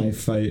it's Russian called- knife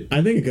fight.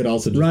 I think it could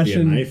also just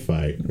Russian- be a knife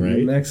fight,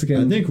 right?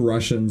 Mexican. I think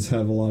Russians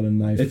have a lot of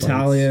knife fights.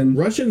 Italian.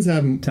 Russians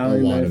have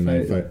Italian a lot of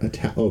knife knife fight.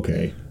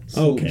 Okay.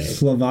 Slo- Okay.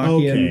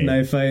 Slovakian Okay.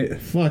 knife fight.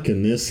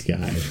 Fucking this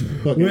guy.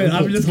 Fucking Wait, I'm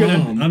Uncle just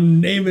Tom.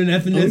 I'm naming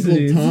Uncle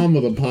ethnicities. Tom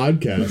of the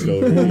podcast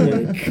over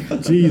here.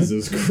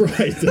 Jesus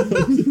Christ.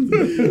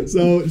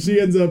 So she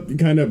ends up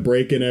kind of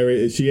breaking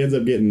she ends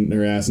up getting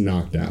her ass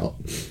knocked out.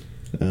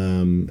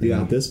 And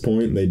Yeah. at this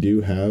point, they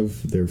do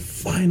have their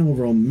final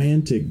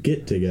romantic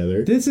get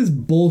together. This is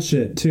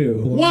bullshit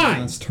too. Why?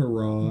 Last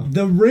hurrah.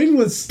 The ring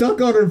was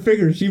stuck on her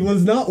finger. She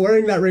was not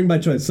wearing that ring by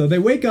choice. So they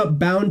wake up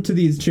bound to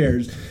these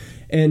chairs.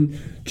 And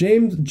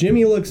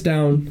Jimmy looks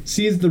down,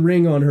 sees the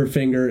ring on her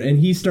finger, and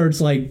he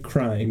starts like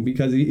crying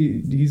because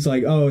he's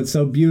like, oh, it's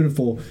so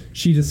beautiful.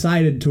 She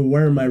decided to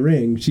wear my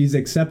ring. She's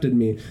accepted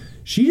me.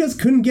 She just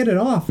couldn't get it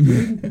off,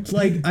 dude. It's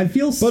like, I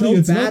feel so Buddy,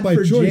 it's bad not by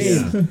for choice.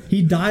 James. Yeah.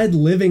 He died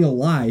living a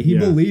lie. He Yeah.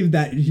 believed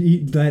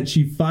that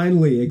she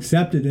finally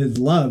accepted his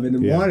love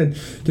and Yeah. wanted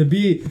to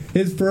be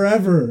his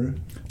forever.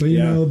 But you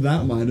Yeah. know,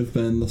 that might have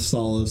been the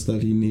solace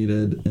that he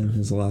needed in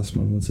his last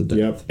moments of death.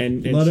 Yep.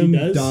 And Let she him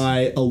does,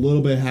 die a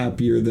little bit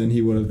happier than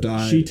he would have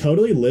died. She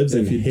totally lives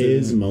in If he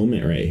his didn't.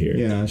 moment right here.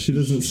 Yeah, she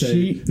doesn't say.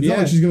 She- It's not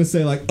like she's gonna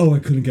say like, "Oh, I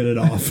couldn't get it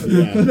off."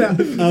 Yeah.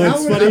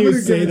 It's funny you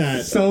say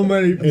that. So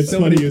many, It's so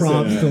funny many you say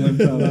props that. to live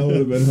That would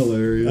have been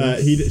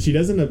hilarious. She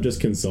does end up just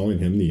consoling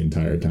him the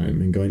entire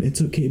time and going, "It's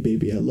okay,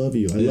 baby. I love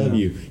you. I love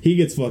you." He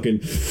gets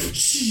fucking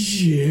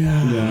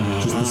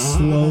Yeah, just a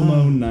slow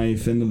mo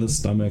knife into the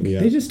stomach. Yeah.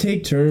 They just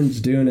take turns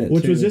doing it,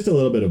 Which too. was just a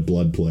little bit of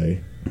blood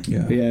play.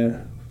 yeah.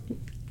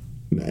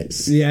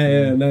 Nice.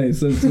 Yeah,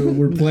 nice.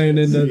 We're playing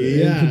into,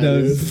 Yeah, into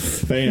those,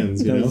 dude.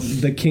 Fans, you know.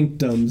 the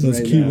kinkdoms. Those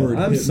right keyword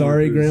now. I'm hit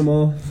sorry, markers.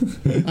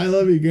 Grandma. I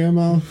love you,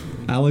 Grandma.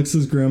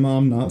 Alex's grandma,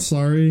 I'm not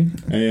sorry.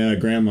 Hey,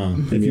 Grandma.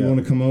 If you want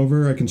to come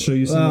over, I can show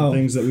you some of the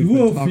things that we've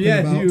been talking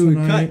about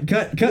tonight.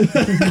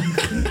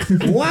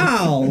 Cut.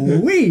 Wow,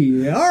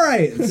 all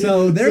right.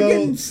 So they're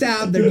getting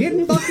stabbed. They're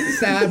getting fucking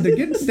stabbed. They're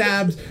getting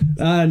stabbed.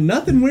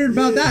 Nothing weird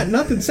about that.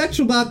 Nothing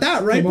sexual about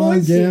that, right, Come on,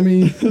 boys?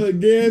 Gammy.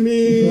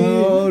 Gammy.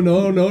 Oh,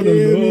 no. I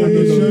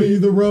can show you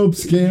the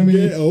ropes, Gammy.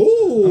 Yeah,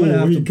 oh, I'm gonna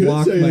have he to could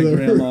block say my the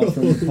grandma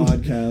from the rope.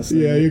 podcast.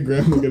 Yeah, your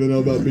grandma gonna know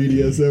about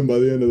BDSM by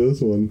the end of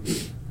this one.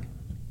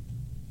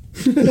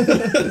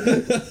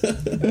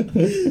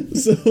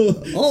 So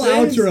I'll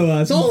outro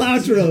us. I'll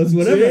outro us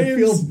whenever I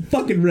feel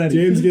fucking ready.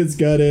 James gets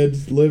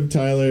gutted. Liv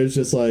Tyler's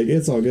just like,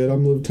 it's all good.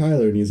 I'm Liv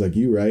Tyler, and he's like,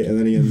 you right? And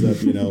then he ends up,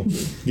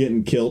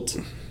 getting killed.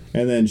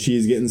 And then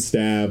she's getting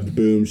stabbed.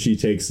 Boom! She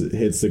hits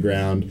the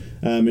ground.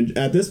 And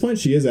at this point,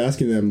 she is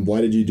asking them,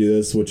 "Why did you do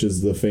this?" Which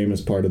is the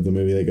famous part of the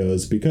movie that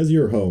goes, "Because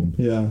you're home."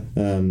 Yeah.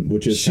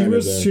 Which is She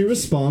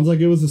responds like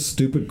it was a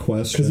stupid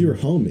question. because you're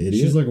home, idiot.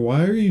 She's like,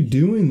 "Why are you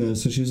doing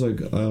this?" And she's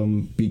like,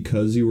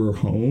 "Because you were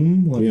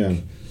home." Like, Yeah.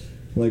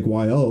 Like,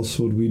 why else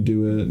would we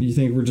do it? You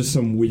think we're just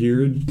some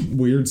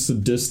weird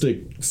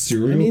sadistic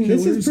serial I mean,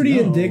 this is killers? pretty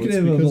No,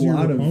 indicative it's of because a you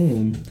lot were of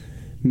home.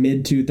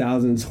 mid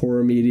 2000s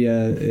horror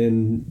media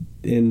in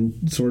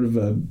sort of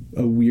a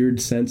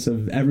weird sense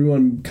of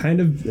everyone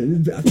kind of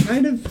I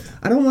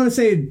don't want to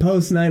say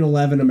post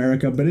 9/11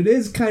 America, but it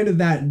is kind of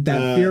that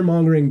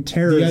fear-mongering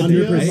terrorist.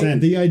 The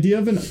The idea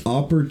of an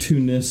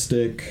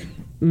opportunistic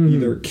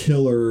either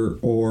killer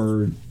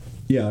or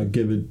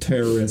give it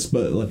terrorist,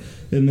 but like,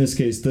 in this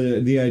case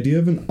the idea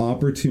of an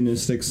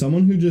opportunistic,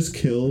 someone who just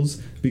kills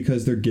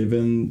because they're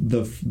given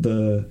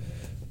the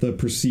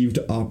perceived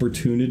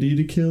opportunity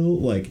to kill,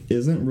 like,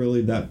 isn't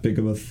really that big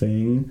of a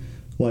thing,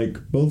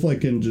 like both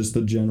like in just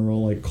the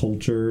general like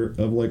culture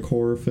of like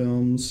horror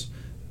films,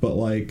 but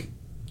like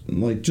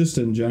just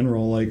in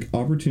general, like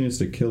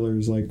opportunistic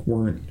killers like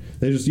weren't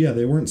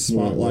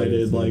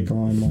spotlighted like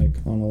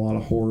on a lot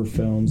of horror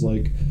films.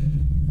 Like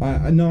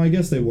I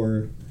guess they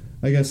were.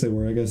 I guess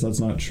that's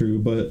not true,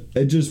 but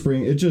it just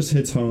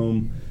hits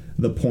home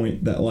the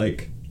point that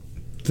like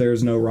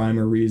there's no rhyme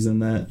or reason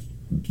that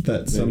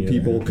some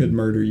people could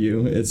murder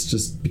you. It's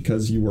just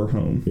because you were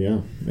home.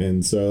 Yeah,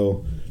 and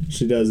so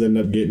she does end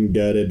up getting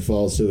gutted,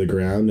 falls to the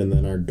ground, and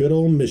then our good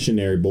old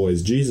missionary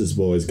boys, Jesus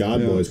boys,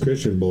 God boys,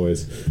 Christian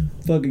boys,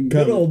 Fucking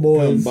good old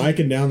boys. come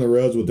biking down the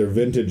roads with their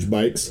vintage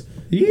bikes.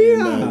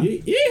 Yeah.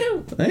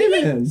 And,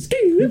 Amen.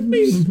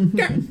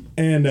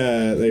 and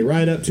they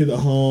ride up to the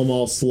home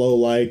all slow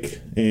like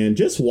and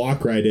just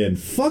walk right in.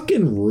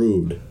 Fucking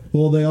rude.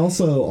 Well, they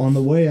also, on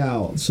the way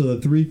out, so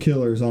the three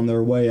killers on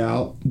their way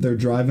out, they're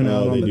driving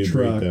out on they the do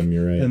truck, greet them,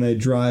 you're right. and they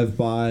drive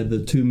by the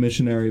two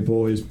missionary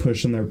boys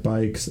pushing their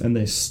bikes, and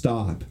they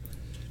stop.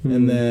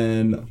 And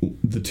then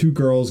the two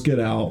girls get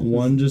out.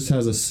 One just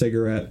has a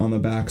cigarette on the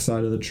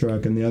backside of the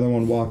truck, and the other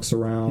one walks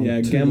around.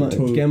 Yeah, Gemma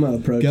approaches. Gemma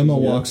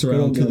yeah. walks Good around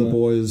old to the Gemma.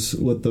 boys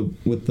with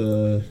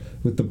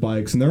the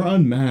bikes, and they're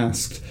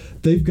unmasked.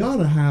 They've got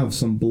to have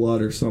some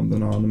blood or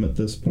something on them at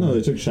this point. No,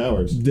 they took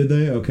showers. Did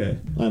they? Okay.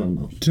 I don't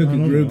know. Took I a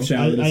don't group know.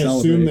 shower to I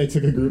assume celebrate. they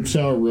took a group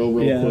shower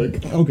real Yeah.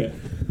 quick. Okay.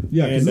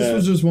 Yeah, because And, this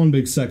was just one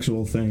big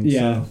sexual thing.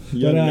 Yeah. So.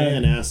 Young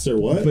man asked her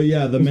what? But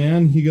yeah, the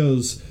man, he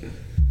goes,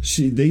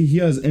 he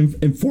has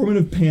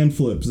informative pan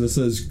flips that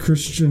says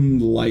Christian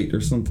Light or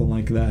something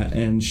like that,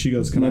 and she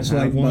goes, "Can Much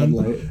I have like one?"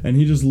 Bud Light. And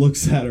he just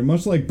looks at her,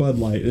 much like Bud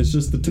Light. It's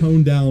just the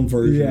toned down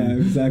version. Yeah,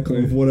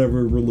 exactly. Of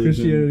whatever religion.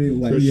 Christianity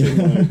light. Christian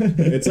Light.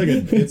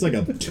 It's like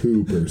a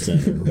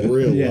 2%,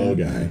 real Yeah. low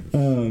guy.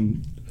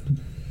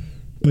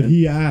 But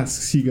he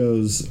asks, he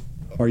goes,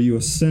 "Are you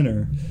a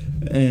sinner?"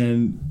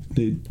 And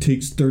it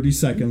takes 30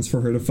 seconds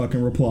for her to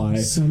fucking reply.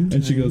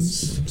 And she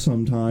goes,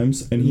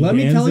 "Sometimes." And he Let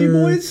me hands tell you,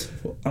 her- boys.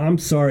 I'm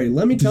sorry.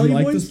 Let me Did tell you you,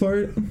 like boys. this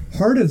part?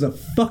 hard as a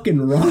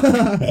fucking rock.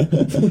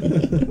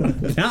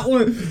 That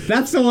one,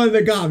 that's the one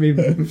that got me.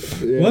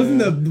 Wasn't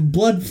the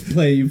blood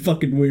play, you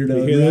fucking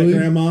weirdo. You hear that,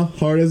 Grandma?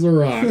 Hard as a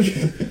rock.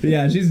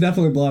 Yeah, she's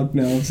definitely blocked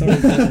now. Sorry.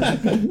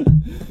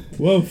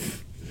 Whoa.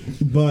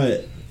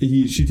 But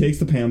she takes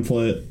the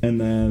pamphlet, and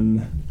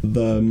then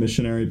the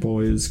missionary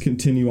boys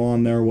continue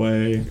on their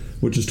way,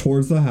 which is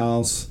towards the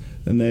house,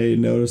 and they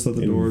notice that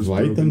the doors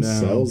Invite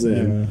themselves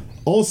in. Yeah.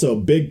 Also,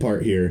 big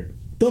part here.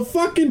 The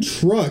fucking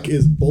truck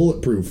is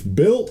bulletproof,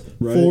 built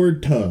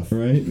Ford tough.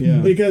 Right?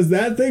 Yeah. Because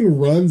that thing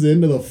runs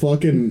into the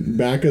fucking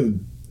back of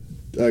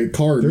a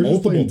car They're just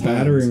multiple playing times.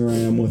 battering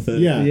ram with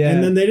it. Yeah. Yeah.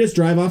 And then they just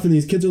drive off, and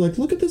these kids are like,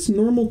 "Look at this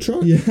normal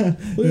truck. Yeah. Look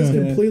at this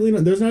completely.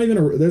 There's not even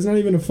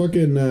a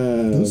fucking.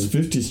 Those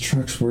 50s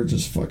trucks were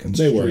just fucking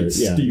They straight were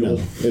steel. No,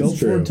 it's Built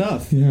true. Ford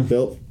tough. Yeah.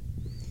 Built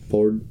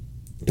Ford.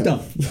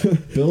 Tough.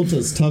 Built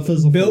as tough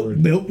as a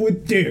Ford. Built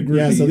with integrity.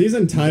 Yeah, so these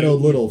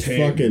entitled little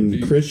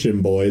fucking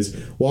Christian boys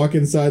walk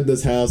inside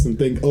this house and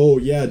think, oh,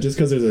 yeah, just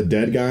because there's a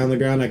dead guy on the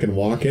ground, I can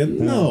walk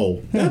in?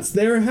 No, that's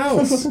their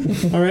house.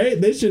 All right?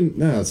 They shouldn't.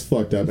 No, it's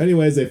fucked up.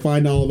 Anyways, they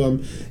find all of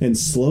them and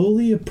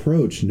slowly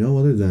approach no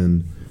other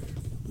than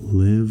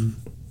Liv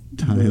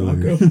Tyler.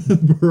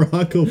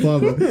 Barack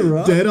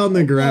Obama. Dead on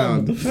the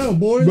ground. How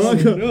boys?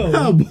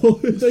 How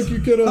boys? Think you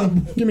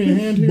could give me a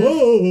hand here?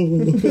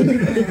 Whoa!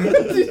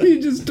 He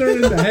just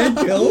turned into Hank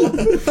Hill.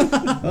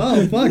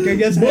 Oh fuck! I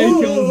guess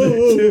Hank Hill's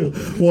there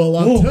too. Well,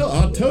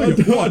 I'll tell you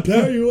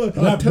what.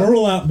 That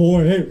burlap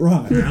boy ain't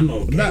right.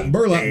 That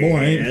burlap boy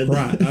ain't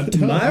right.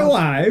 My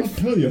wife.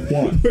 Tell you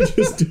what. We're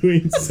just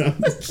doing some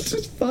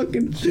Just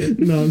fucking shit.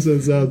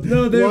 nonsense. No,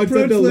 they walks up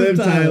approached to Liv Liv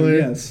Tyler, Tyler,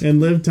 yes. and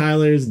Liv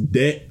Tyler's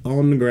dead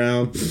on the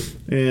ground,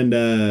 and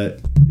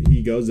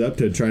he goes up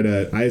to try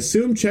to, I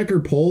assume, check her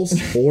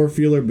pulse or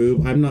feel her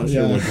boob. I'm not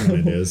sure Yeah. what kind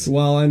it is.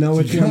 Well, I know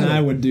which one I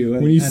would do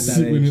at, When you at that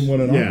see, age.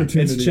 when an Yeah.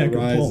 opportunity It's check her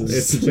arises, pulse.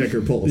 It's to check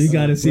her pulse. You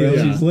got to see how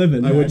Yeah. she's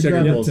living. I would check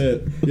her grab pulse.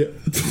 tit. Yeah.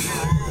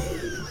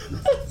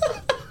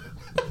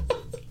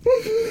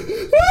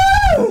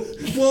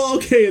 Well,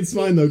 okay, it's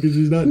fine though because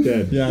she's not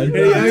dead. Yeah,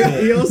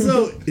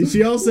 And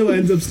she also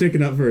ends up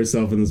sticking up for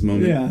herself in this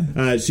moment.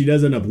 Yeah. She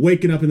does end up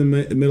waking up in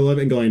the middle of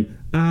it and going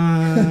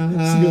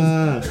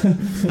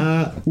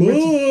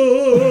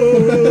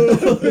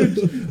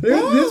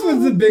This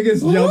was the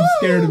biggest jump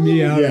scare to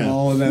me out of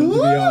all of them, to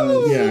be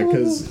honest. Yeah,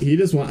 because he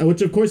just wants,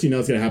 which of course you know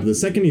it's gonna happen. The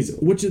second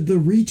which is the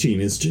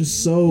reaching is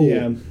just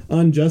so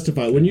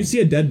unjustified. When you see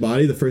a dead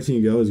body, the first thing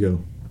you go is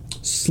go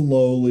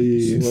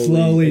Slowly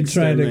try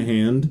extend to the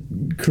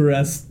hand.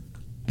 caress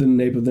the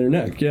nape of their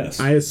neck. Yes.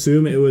 I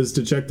assume it was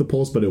to check the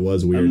pulse, but it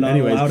was weird. I'm not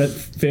Anyways, allowed at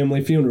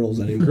family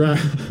funerals anymore.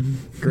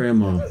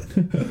 Grandma.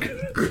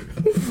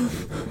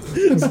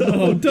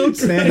 Oh, don't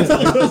say it.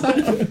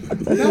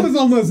 That was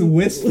almost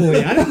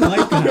wistfully. I didn't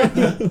like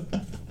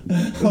that.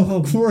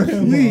 Oh,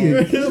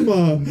 please.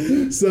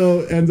 Grandma.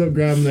 So ends up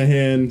grabbing the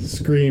hand,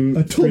 scream.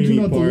 I told you screamy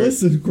not to part,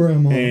 listen,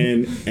 Grandma.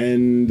 And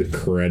end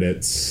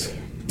credits.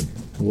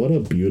 What a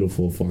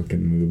beautiful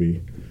fucking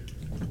movie.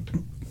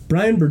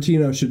 Brian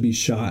Bertino should be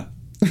shot.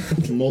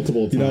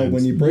 Multiple times. You know,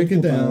 when you break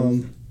it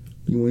down,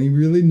 when you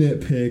really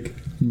nitpick,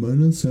 you might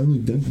not sound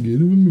like that good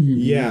of a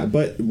movie. Yeah,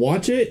 but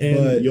watch it and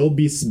But- you'll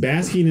be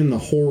basking in the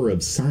horror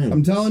of silence.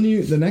 I'm telling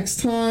you, the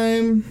next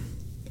time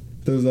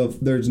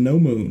there's no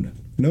moon.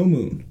 No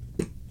moon.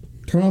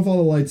 Turn off all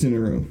the lights in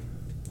your room.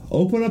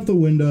 Open up the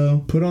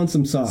window. Put on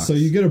some socks. So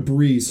you get a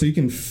breeze, so you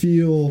can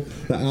feel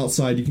the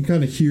outside. You can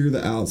kind of hear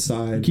the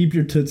outside. Keep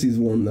your tootsies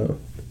warm, though.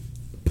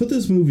 Put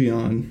this movie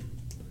on.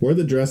 Wear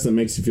the dress that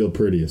makes you feel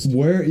prettiest.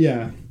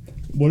 Yeah.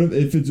 What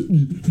if it's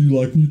you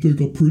like me?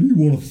 Think I'm pretty? You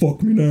want to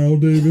fuck me now,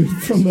 David?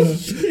 From the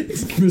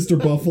Mr.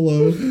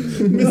 Buffalo,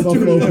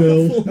 Buffalo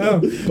Bill,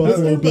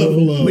 Buffalo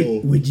Bill.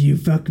 Wait, would you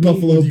fuck me?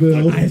 Buffalo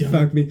Bill. I'd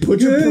fuck me.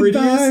 Put your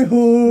prettiest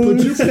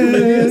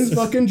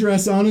fucking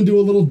dress on and do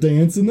a little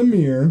dance in the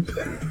mirror.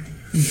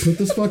 Put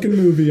this fucking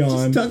movie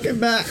on. Tuck it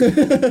back.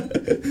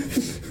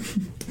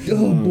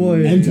 Oh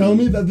boy. And tell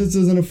me that this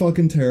isn't a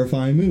fucking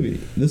terrifying movie.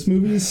 This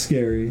movie is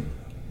scary.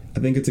 I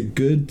think it's a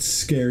good,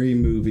 scary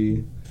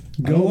movie.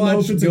 Go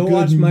watch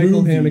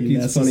Michael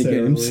Haneke's Funny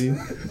Games.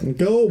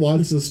 Go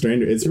watch The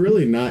Stranger. It's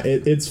really not.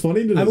 It's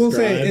funny to describe. I will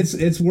say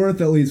it's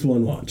worth at least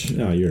one watch.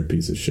 No, you're a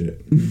piece of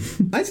shit.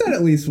 I said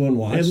at least one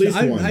watch. At least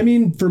one. I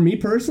mean, for me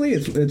personally,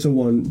 it's a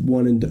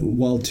one and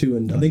two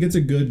and done. I think it's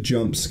a good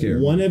jump scare.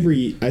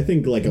 I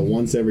think like a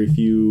once every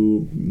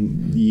few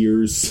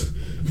years,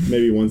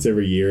 maybe once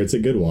every year. It's a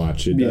good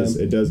watch.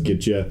 It does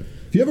get you.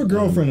 If you have a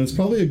girlfriend, it's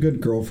probably a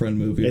good girlfriend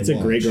movie. It's to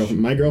a great watch.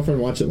 girlfriend. My girlfriend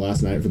watched it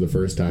last night for the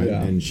first time,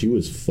 Yeah. and she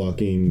was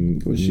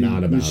fucking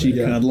not about Was she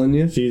it. cuddling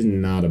you? She's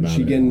not about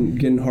She it.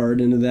 getting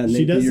hard into that She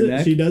nape of does your it,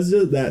 neck? she does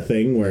that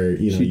thing where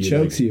She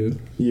chokes you.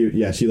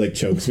 she like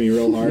chokes me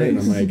real hard and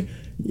I'm like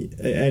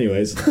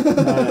anyways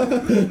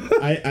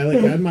I like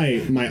had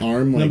my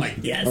arm like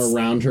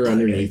around her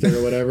underneath her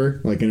or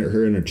whatever, like in her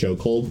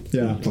chokehold.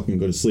 Yeah. Fucking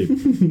go to sleep.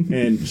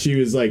 And she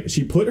was like,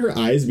 she put her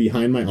eyes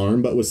behind my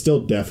arm but was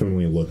still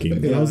definitely looking.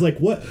 And I was like,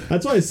 what?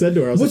 That's why I said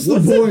to her, I was What's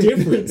like, the what's the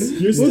point?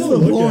 difference? You're still the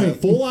looking point?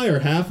 at full eye or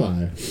half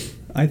eye.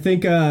 I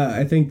think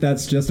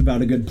that's just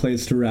about a good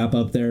place to wrap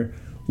up there.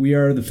 We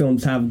are the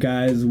Films Have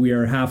Guys. We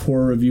are half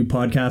horror review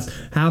podcast,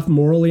 half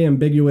morally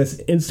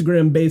ambiguous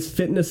Instagram-based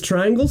fitness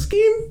triangle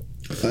scheme.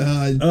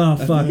 Oh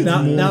fuck!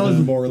 That was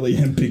morally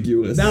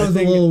ambiguous. That was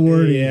a little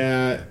wordy.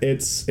 Yeah,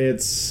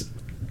 it's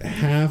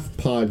half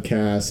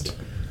podcast,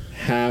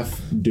 half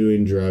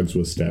doing drugs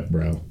with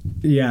stepbro.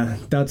 Yeah,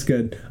 that's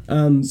good.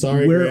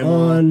 Sorry, we're Grandma.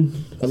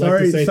 on. I'd Sorry, like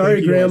to say sorry,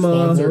 thank you, our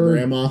Grandma. sponsor,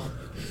 Grandma.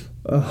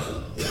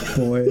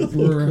 Boy,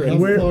 We're half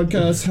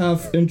podcast,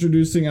 half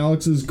introducing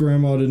Alex's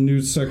grandma to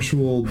new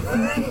sexual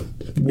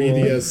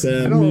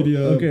BDSM.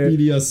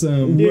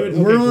 BDSM. Dude,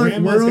 We're on-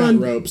 Grandma's we're got on-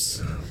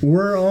 ropes.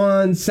 We're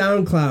on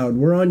SoundCloud.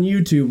 We're on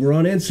YouTube. We're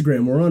on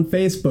Instagram. We're on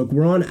Facebook.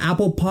 We're on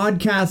Apple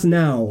Podcasts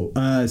now.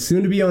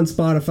 Soon to be on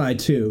Spotify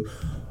too.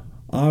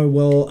 I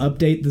will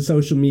update the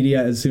social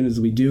media as soon as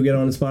we do get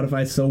on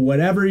Spotify. So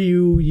whatever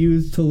you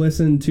use to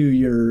listen to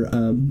your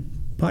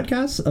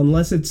podcasts,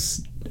 unless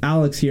it's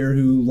Alex here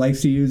who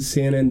likes to use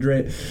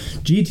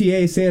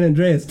GTA San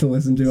Andreas to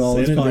listen to all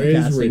his San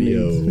Andreas podcasts.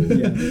 Radio.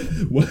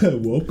 Yeah.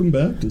 Welcome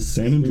back to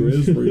San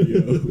Andreas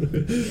Radio.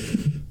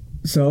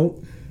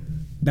 So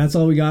that's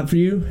all we got for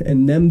you,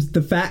 and them's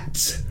the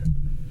facts.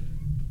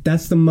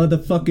 That's the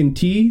motherfucking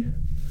tea.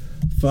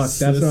 Fuck,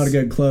 that's not a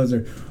good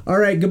closer. All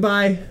right,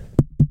 goodbye.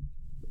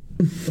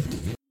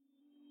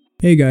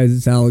 Hey guys,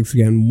 it's Alex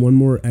again. One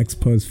more ex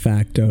post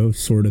facto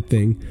sort of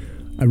thing.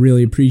 I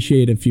really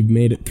appreciate if you've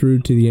made it through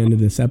to the end of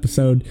this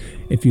episode.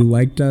 If you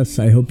liked us,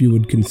 I hope you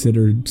would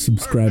consider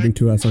subscribing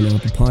to us on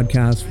Apple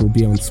Podcasts. We'll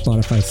be on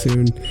Spotify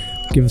soon.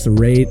 Give us a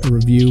rate, a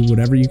review,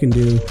 whatever you can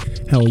do.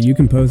 Hell, you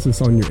can post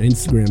this on your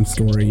Instagram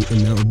story,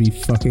 and that would be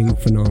fucking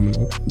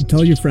phenomenal.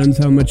 Tell your friends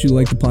how much you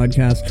like the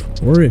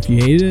podcast, or if you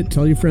hate it,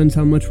 tell your friends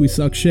how much we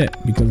suck shit,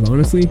 because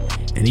honestly,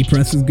 any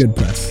press is good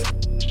press.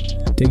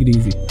 Take it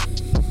easy.